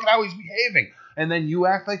him. Look at how he's behaving. And then you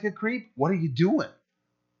act like a creep. What are you doing?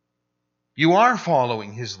 You are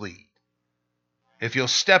following his lead. If you'll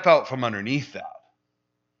step out from underneath that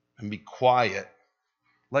and be quiet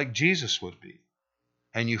like Jesus would be,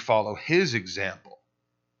 and you follow his example.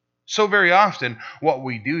 So very often, what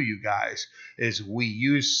we do, you guys, is we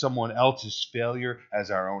use someone else's failure as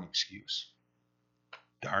our own excuse.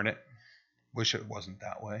 Darn it. Wish it wasn't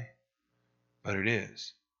that way. But it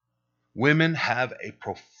is. Women have a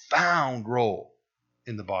profound role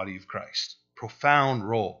in the body of Christ. Profound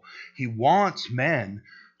role. He wants men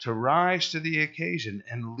to rise to the occasion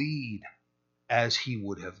and lead as he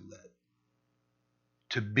would have led.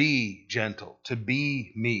 To be gentle, to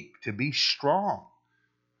be meek, to be strong,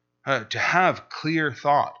 to have clear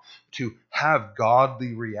thought, to have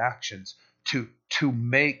godly reactions, to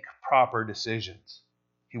make proper decisions.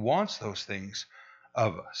 He wants those things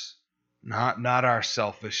of us. Not our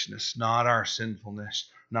selfishness, not our sinfulness,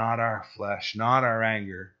 not our flesh, not our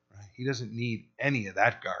anger. Right? He doesn't need any of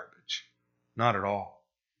that garbage. Not at all.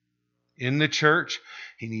 In the church,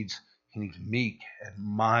 he needs meek and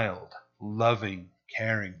mild, loving,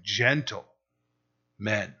 caring, gentle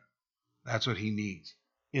men. That's what he needs.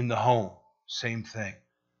 In the home, same thing.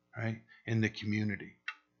 Right? In the community.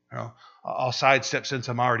 You know, I'll sidestep since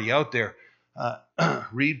I'm already out there.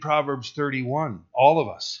 Read Proverbs 31, all of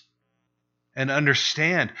us, and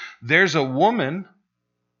understand there's a woman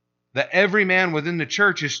that every man within the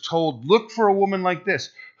church is told, look for a woman like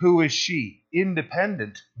this. Who is she?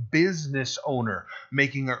 Independent, business owner,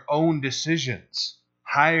 making her own decisions,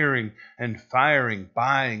 hiring and firing,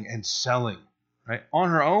 buying and selling, right? On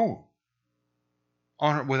her own,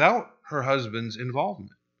 without her husband's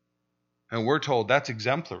involvement. And we're told that's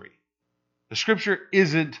exemplary. The scripture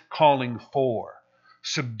isn't calling for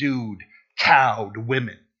subdued, cowed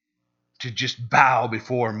women to just bow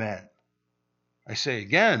before men. I say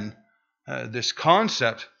again, this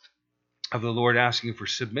concept of the Lord asking for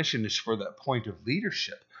submission is for that point of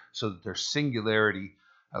leadership, so that there's singularity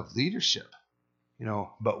of leadership.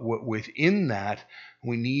 But within that,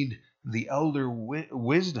 we need the elder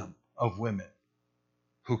wisdom of women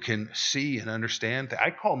who can see and understand.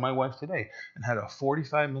 I called my wife today and had a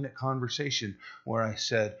 45-minute conversation where I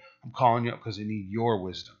said, I'm calling you up because I need your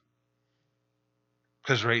wisdom.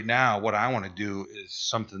 Because right now, what I want to do is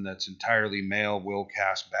something that's entirely male, will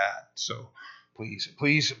cast bad. So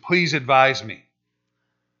please advise me.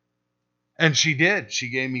 And she did. She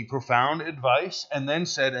gave me profound advice and then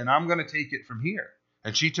said, and I'm going to take it from here.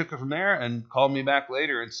 And she took it from there and called me back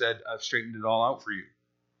later and said, I've straightened it all out for you.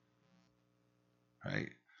 Right?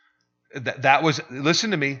 That was,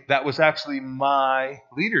 listen to me, that was actually my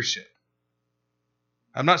leadership.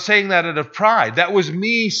 I'm not saying that out of pride. That was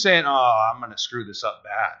me saying, I'm going to screw this up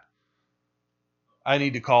bad. I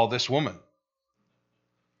need to call this woman.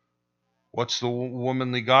 What's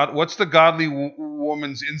the godly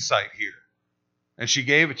woman's insight here? And she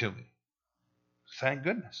gave it to me. Thank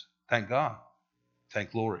goodness. Thank God.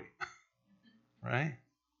 Thank glory. Right?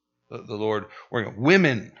 The Lord,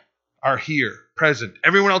 women are here, present.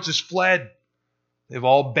 Everyone else has fled. They've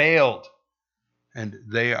all bailed. And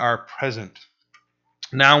they are present.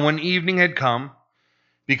 Now, when evening had come,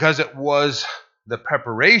 because it was the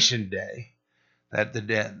preparation day,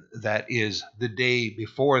 that is the day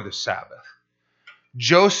before the Sabbath,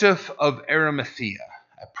 Joseph of Arimathea,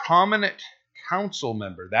 a prominent council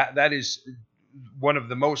member, that is one of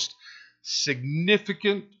the most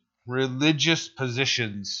significant religious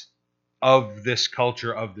positions of this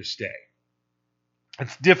culture of this day.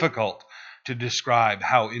 It's difficult to describe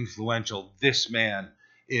how influential this man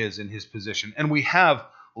is in his position. And we have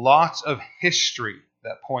lots of history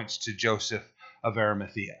that points to Joseph of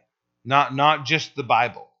Arimathea. Not just the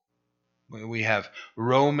Bible. We have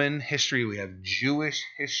Roman history, we have Jewish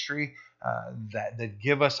history that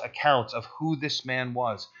give us accounts of who this man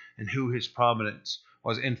was and who his prominence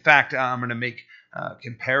was. In fact, I'm going to make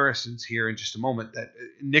comparisons here in just a moment that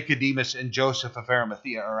Nicodemus and Joseph of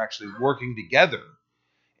Arimathea are actually working together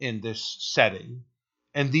in this setting.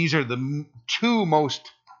 And these are the two most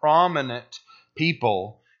prominent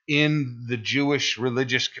people in the Jewish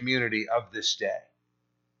religious community of this day.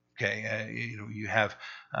 Okay, you have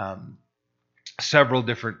several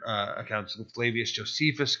different accounts. Flavius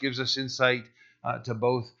Josephus gives us insight to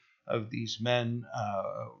both of these men.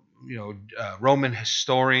 Roman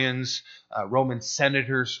historians, Roman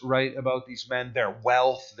senators write about these men, their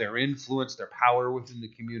wealth, their influence, their power within the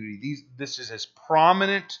community. This is as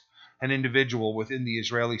prominent an individual within the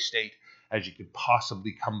Israeli state as you could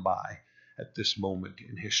possibly come by at this moment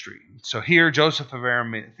in history. So here, Joseph of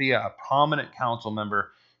Arimathea, a prominent council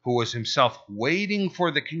member who was himself waiting for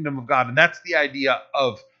the kingdom of God. And that's the idea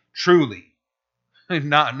of truly,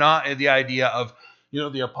 not the idea of,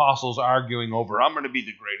 the apostles arguing over, I'm going to be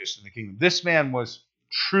the greatest in the kingdom. This man was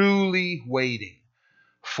truly waiting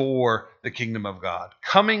for the kingdom of God,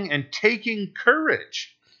 coming and taking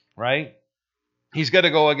courage, right? He's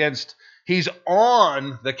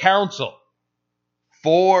on the council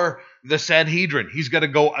for the Sanhedrin. He's got to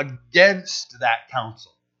go against that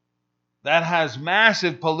council. That has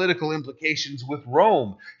massive political implications with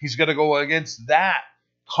Rome. He's got to go against that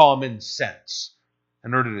common sense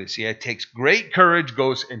in order to see. It takes great courage,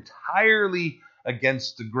 goes entirely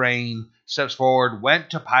against the grain, steps forward, went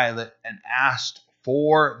to Pilate, and asked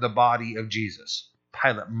for the body of Jesus.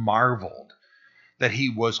 Pilate marveled that he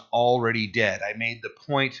was already dead. I made the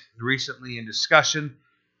point recently in discussion.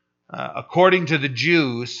 According to the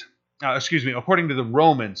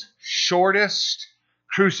Romans, shortest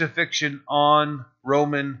crucifixion on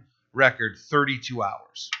Roman record, 32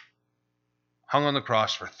 hours. Hung on the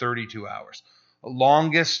cross for 32 hours.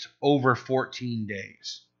 Longest, over 14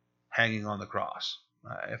 days, hanging on the cross.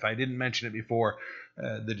 If I didn't mention it before,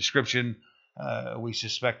 the description, we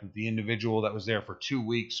suspect that the individual that was there for 2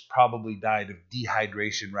 weeks probably died of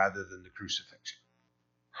dehydration rather than the crucifixion.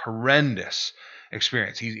 Horrendous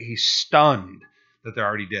experience. He's stunned that they're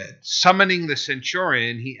already dead. Summoning the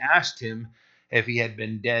centurion, he asked him if he had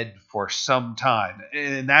been dead for some time.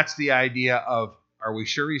 And that's the idea of, are we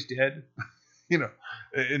sure he's dead?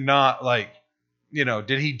 Not like,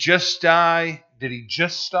 did he just die? Did he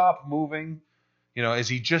just stop moving? Is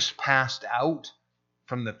he just passed out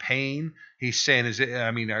from the pain? He's saying,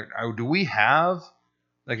 do we have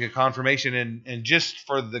like a confirmation? And just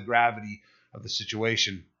for the gravity of the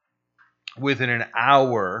situation, within an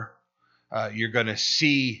hour You're going to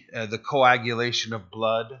see the coagulation of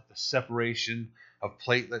blood, the separation of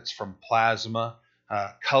platelets from plasma.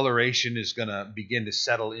 Coloration is going to begin to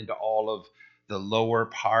settle into all of the lower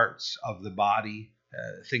parts of the body.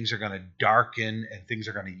 Things are going to darken and things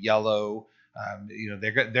are going to yellow.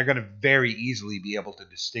 They're going to very easily be able to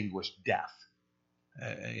distinguish death.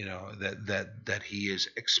 That he is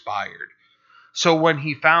expired. So when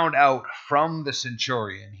he found out from the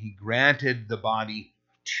centurion, he granted the body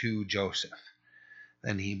to Joseph.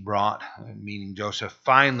 Then he brought, meaning Joseph,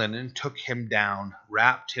 fine linen, took him down,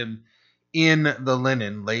 wrapped him in the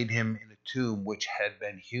linen, laid him in a tomb which had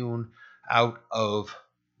been hewn out of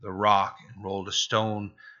the rock, and rolled a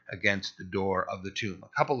stone against the door of the tomb.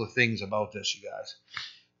 A couple of things about this, you guys.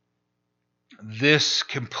 This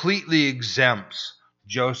completely exempts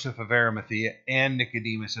Joseph of Arimathea and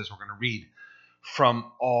Nicodemus, as we're going to read,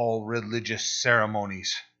 from all religious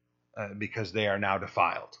ceremonies because they are now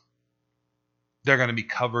defiled. They're going to be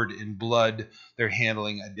covered in blood. They're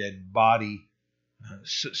handling a dead body.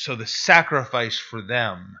 So the sacrifice for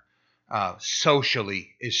them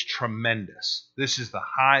socially is tremendous. This is the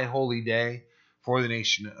high holy day for the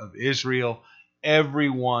nation of Israel.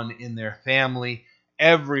 Everyone in their family,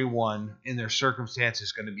 everyone in their circumstance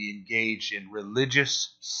is going to be engaged in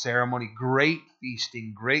religious ceremony, great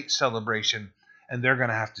feasting, great celebration, and they're going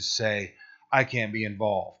to have to say, I can't be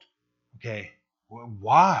involved. Okay,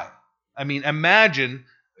 why? I mean, imagine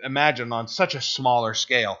on such a smaller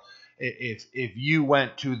scale, if you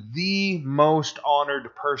went to the most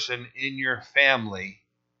honored person in your family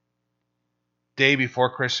day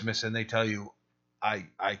before Christmas and they tell you,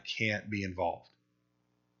 I can't be involved.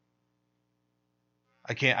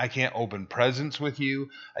 I can't open presents with you.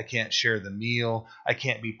 I can't share the meal. I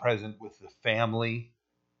can't be present with the family.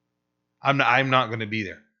 I'm not going to be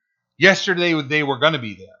there. Yesterday they were going to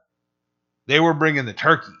be there. They were bringing the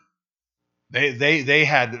turkey. They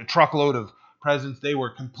had a truckload of presents. They were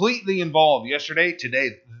completely involved yesterday. Today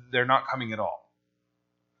they're not coming at all.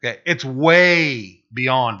 Okay, it's way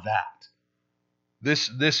beyond that.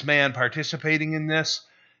 This man participating in this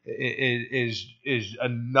is a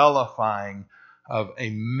nullifying of a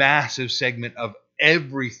massive segment of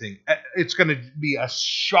everything. It's going to be a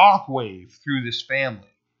shockwave through this family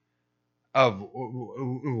of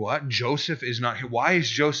what? Joseph is not here. Why is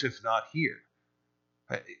Joseph not here?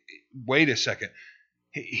 Wait a second.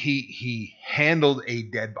 He handled a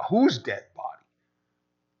dead body. Whose dead body?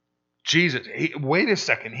 Jesus. Wait a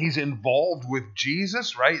second. He's involved with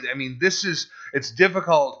Jesus, right? I mean, it's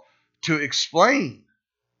difficult to explain.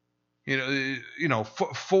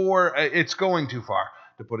 For it's going too far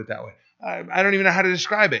to put it that way. I don't even know how to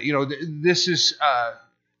describe it. This is,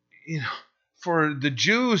 for the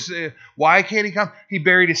Jews, why can't he come? He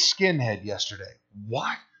buried a skinhead yesterday.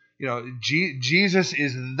 What? Jesus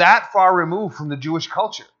is that far removed from the Jewish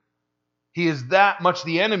culture. He is that much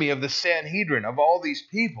the enemy of the Sanhedrin, of all these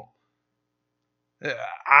people.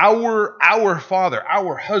 Our father,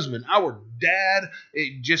 our husband, our dad,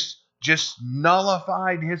 it just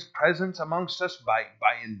nullified his presence amongst us by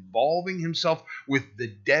involving himself with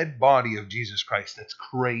the dead body of Jesus Christ. That's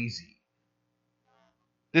crazy.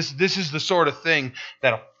 This is the sort of thing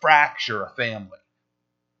that'll fracture a family.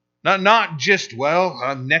 Not just,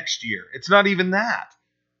 next year. It's not even that.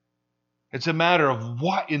 It's a matter of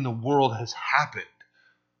what in the world has happened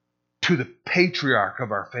to the patriarch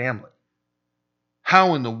of our family.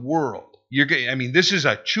 How in the world? This is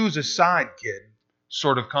a choose a side, kid,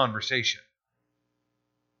 sort of conversation.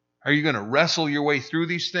 Are you going to wrestle your way through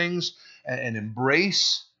these things and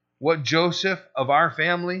embrace what Joseph of our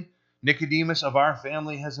family, Nicodemus of our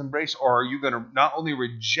family has embraced? Or are you going to not only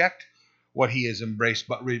reject what he has embraced,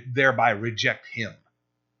 but thereby reject him?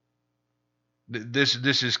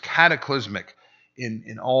 This is cataclysmic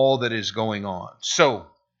in all that is going on. So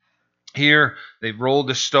here they've rolled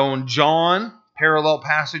the stone. John, parallel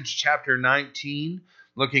passage, chapter 19,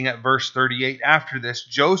 looking at verse 38. After this,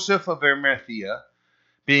 Joseph of Arimathea,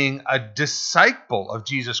 being a disciple of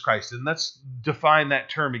Jesus Christ, and let's define that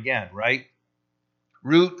term again, right?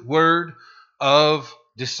 Root word of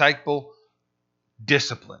disciple,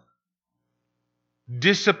 discipline.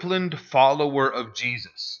 Disciplined follower of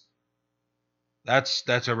Jesus.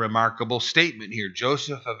 That's a remarkable statement here.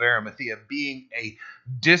 Joseph of Arimathea being a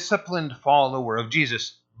disciplined follower of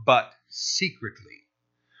Jesus, but secretly.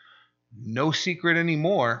 No secret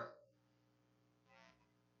anymore.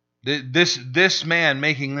 This man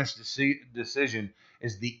making this decision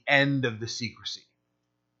is the end of the secrecy.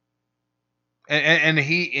 And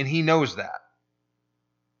he knows that.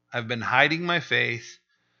 I've been hiding my faith.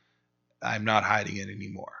 I'm not hiding it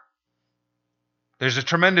anymore. There's a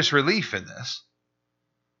tremendous relief in this.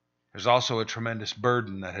 There's also a tremendous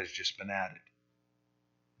burden that has just been added.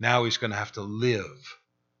 Now he's going to have to live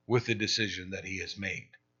with the decision that he has made.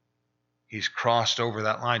 He's crossed over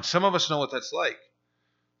that line. Some of us know what that's like.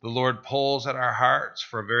 The Lord pulls at our hearts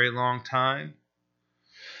for a very long time,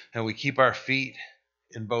 and we keep our feet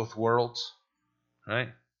in both worlds, right?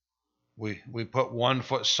 We put one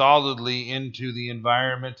foot solidly into the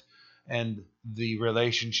environment and the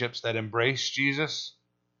relationships that embrace Jesus,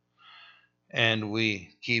 and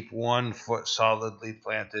we keep one foot solidly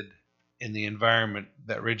planted in the environment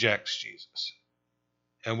that rejects Jesus.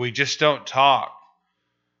 And we just don't talk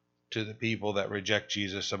to the people that reject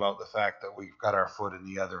Jesus about the fact that we've got our foot in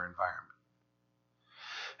the other environment.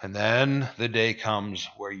 And then the day comes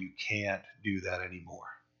where you can't do that anymore.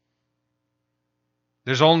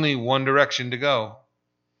 There's only one direction to go.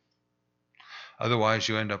 Otherwise,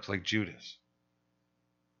 you end up like Judas.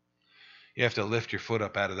 You have to lift your foot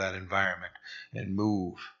up out of that environment and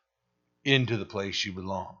move into the place you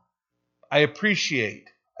belong. I appreciate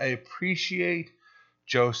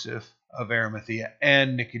Joseph of Arimathea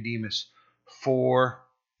and Nicodemus for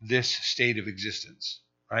this state of existence,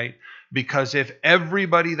 right? Because if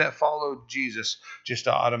everybody that followed Jesus just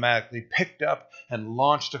automatically picked up and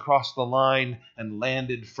launched across the line and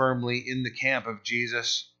landed firmly in the camp of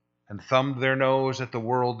Jesus and thumbed their nose at the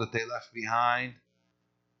world that they left behind,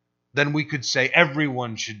 then we could say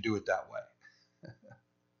everyone should do it that way.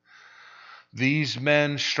 These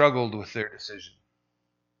men struggled with their decision.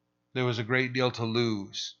 There was a great deal to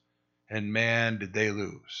lose, and man, did they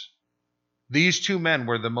lose. These two men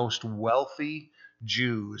were the most wealthy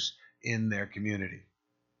Jews in their community.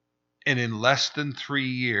 And in less than 3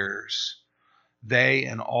 years, they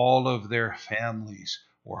and all of their families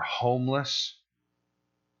were homeless,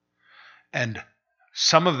 and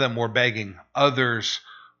some of them were begging. Others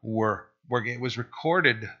were. It was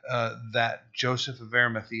recorded that Joseph of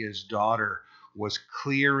Arimathea's daughter was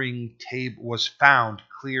found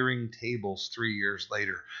clearing tables 3 years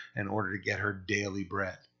later in order to get her daily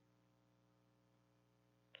bread.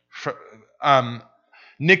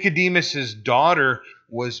 Nicodemus's daughter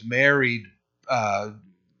was married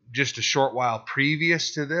just a short while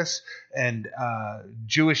previous to this, and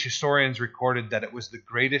Jewish historians recorded that it was the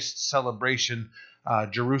greatest celebration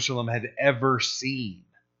Jerusalem had ever seen.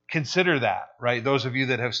 Consider that, right? Those of you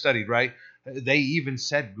that have studied, right? They even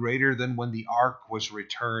said greater than when the ark was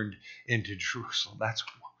returned into Jerusalem. That's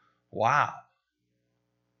wow.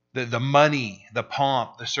 The money, the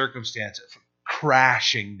pomp, the circumstance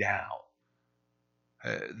crashing down.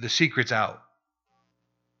 The secret's out.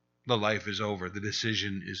 The life is over. The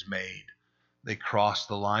decision is made. They cross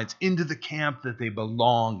the lines into the camp that they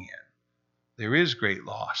belong in. There is great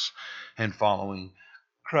loss in following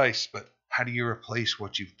Christ, but how do you replace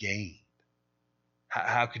what you've gained?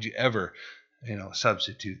 How could you ever,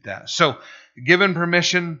 substitute that? So, given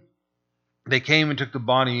permission, they came and took the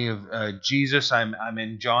body of Jesus. I'm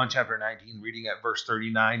in John chapter 19, reading at verse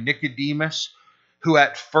 39. Nicodemus, who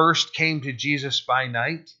at first came to Jesus by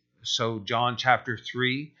night. So John chapter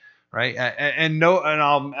 3, right? And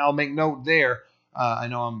I'll make note there. I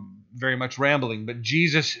know I'm very much rambling, but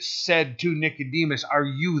Jesus said to Nicodemus, "Are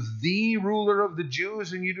you the ruler of the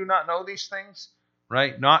Jews and you do not know these things?"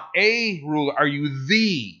 Right? Not a ruler. Are you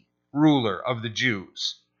the ruler of the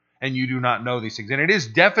Jews and you do not know these things? And it is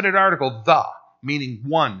definite article, the, meaning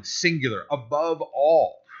one, singular, above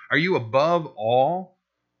all. Are you above all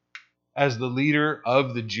as the leader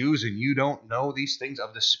of the Jews and you don't know these things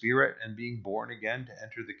of the Spirit and being born again to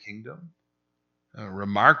enter the kingdom? A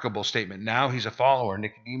remarkable statement. Now he's a follower.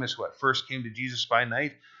 Nicodemus, who at first came to Jesus by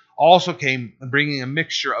night, also came bringing a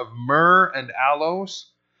mixture of myrrh and aloes,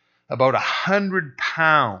 about 100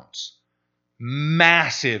 pounds.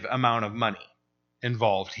 Massive amount of money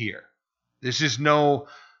involved here. This is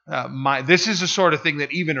this is the sort of thing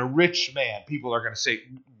that even a rich man, people are going to say,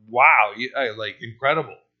 wow,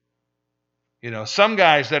 incredible. Some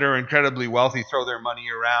guys that are incredibly wealthy throw their money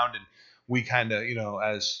around, and we kind of,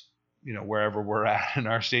 as wherever we're at in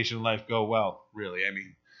our station in life, go, well, really,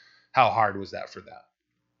 how hard was that for that?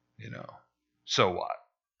 So what?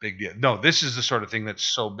 Big deal. No, this is the sort of thing that's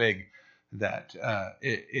so big that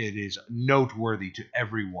it is noteworthy to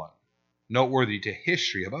everyone, noteworthy to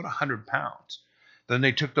history, about 100 pounds. Then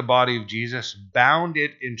they took the body of Jesus, bound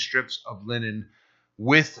it in strips of linen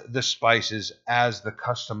with the spices, as the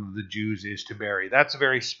custom of the Jews is to bury. That's a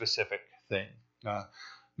very specific thing.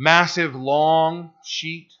 Massive, long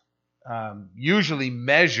sheet, usually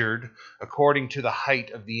measured according to the height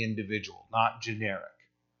of the individual, not generic.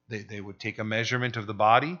 They would take a measurement of the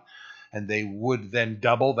body, and they would then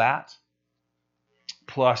double that,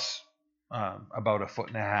 plus about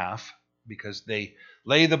 1.5 feet, because they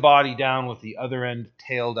lay the body down with the other end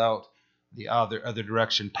tailed out the other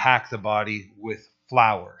direction, pack the body with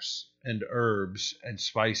flowers and herbs and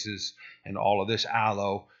spices and all of this,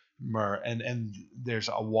 aloe, myrrh, and there's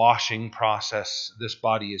a washing process. This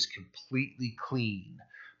body is completely clean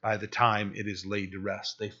by the time it is laid to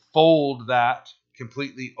rest. They fold that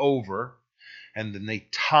completely over, and then they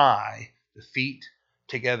tie the feet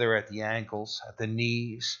together at the ankles, at the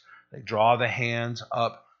knees. They draw the hands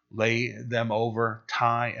up, lay them over,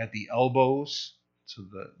 tie at the elbows, so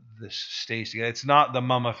this stays together. It's not the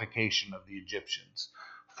mummification of the Egyptians,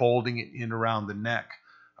 folding it in around the neck,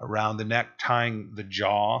 tying the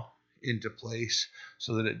jaw into place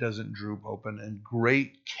so that it doesn't droop open. And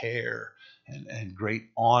great care and great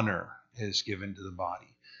honor is given to the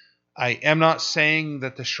body. I am not saying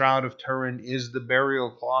that the Shroud of Turin is the burial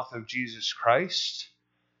cloth of Jesus Christ,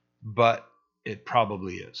 but it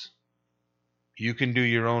probably is. You can do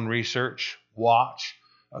your own research, watch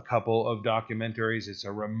a couple of documentaries. It's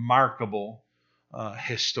a remarkable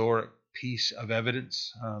historic piece of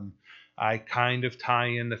evidence. I kind of tie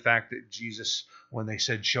in the fact that Jesus, when they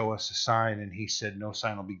said, show us a sign, and he said, no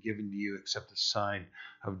sign will be given to you except the sign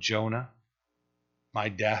of Jonah, my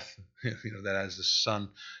death, that as the Son,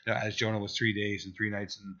 as Jonah was 3 days and 3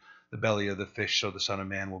 nights in the belly of the fish, so the Son of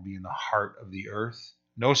Man will be in the heart of the earth.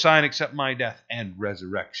 No sign except my death and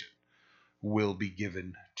resurrection will be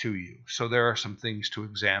given to you. So there are some things to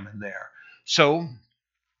examine there. So,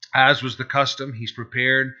 as was the custom, he's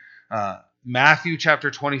prepared. Matthew chapter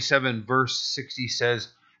 27, verse 60 says,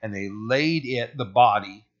 and they laid the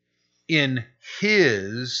body, in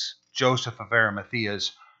his, Joseph of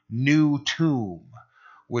Arimathea's, new tomb,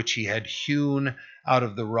 which he had hewn out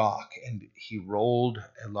of the rock. And he rolled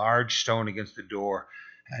a large stone against the door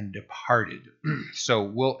and departed. So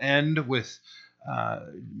we'll end with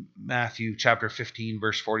Matthew chapter 15,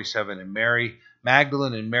 verse 47. And Mary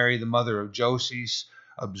Magdalene and Mary, the mother of Joses,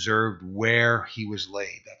 observed where he was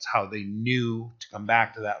laid. That's how they knew to come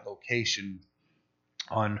back to that location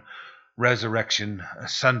on Resurrection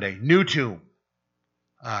Sunday. New tomb,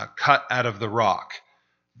 cut out of the rock.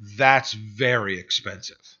 That's very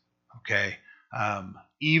expensive. Okay.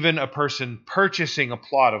 Even a person purchasing a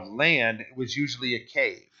plot of land, it was usually a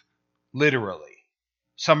cave, literally.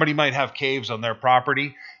 Somebody might have caves on their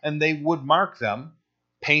property, and they would mark them,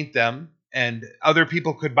 paint them, and other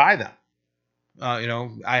people could buy them.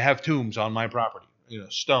 I have tombs on my property,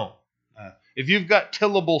 stone. If you've got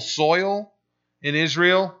tillable soil in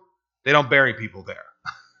Israel, they don't bury people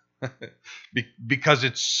there because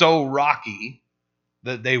it's so rocky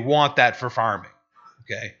that they want that for farming.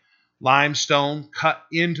 Okay. Limestone, cut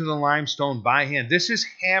into the limestone by hand. This is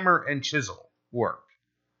hammer and chisel work.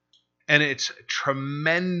 And it's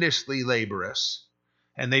tremendously laborious.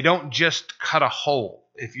 And they don't just cut a hole.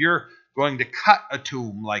 If you're going to cut a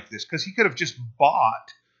tomb like this, because he could have just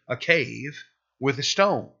bought a cave with a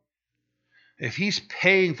stone. If he's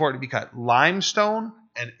paying for it to be cut, limestone,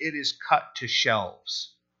 and it is cut to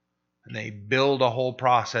shelves. And they build a whole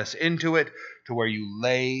process into it to where you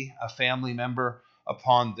lay a family member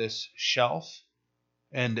upon this shelf,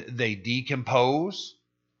 and they decompose,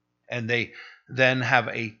 and they then have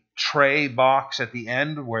a tray box at the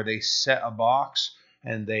end where they set a box,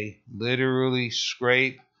 and they literally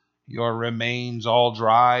scrape your remains all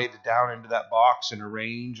dried down into that box and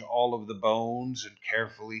arrange all of the bones and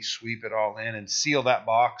carefully sweep it all in and seal that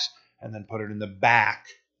box and then put it in the back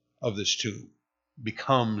of this tomb.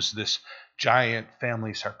 Becomes this giant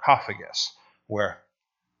family sarcophagus, where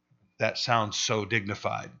that sounds so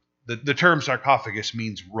dignified. The term sarcophagus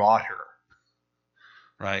means rotter,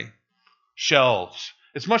 right? Shelves.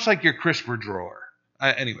 It's much like your crisper drawer.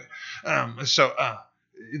 Anyway,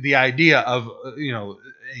 the idea of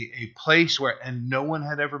a place where, and no one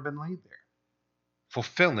had ever been laid there,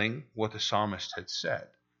 fulfilling what the psalmist had said,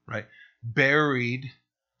 right? Buried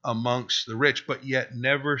amongst the rich, but yet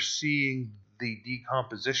never seeing the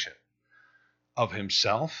decomposition of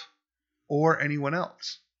himself or anyone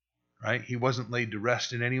else, right? He wasn't laid to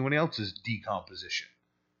rest in anyone else's decomposition.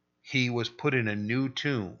 He was put in a new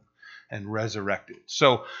tomb and resurrected.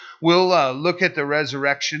 So we'll look at the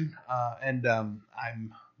resurrection, and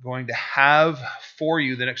I'm going to have for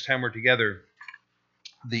you the next time we're together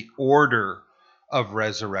the order of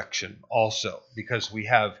resurrection also, because we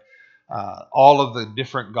have all of the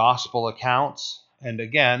different gospel accounts. And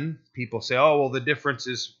again, people say, oh, well, the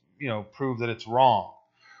differences, prove that it's wrong.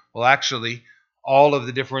 Well, actually, all of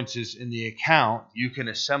the differences in the account you can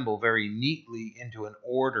assemble very neatly into an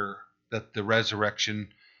order that the resurrection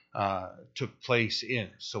took place in.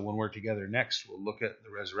 So when we're together next, we'll look at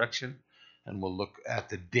the resurrection, and we'll look at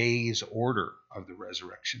the day's order of the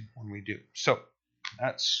resurrection when we do. So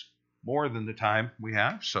that's more than the time we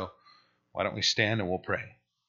have. So why don't we stand and we'll pray.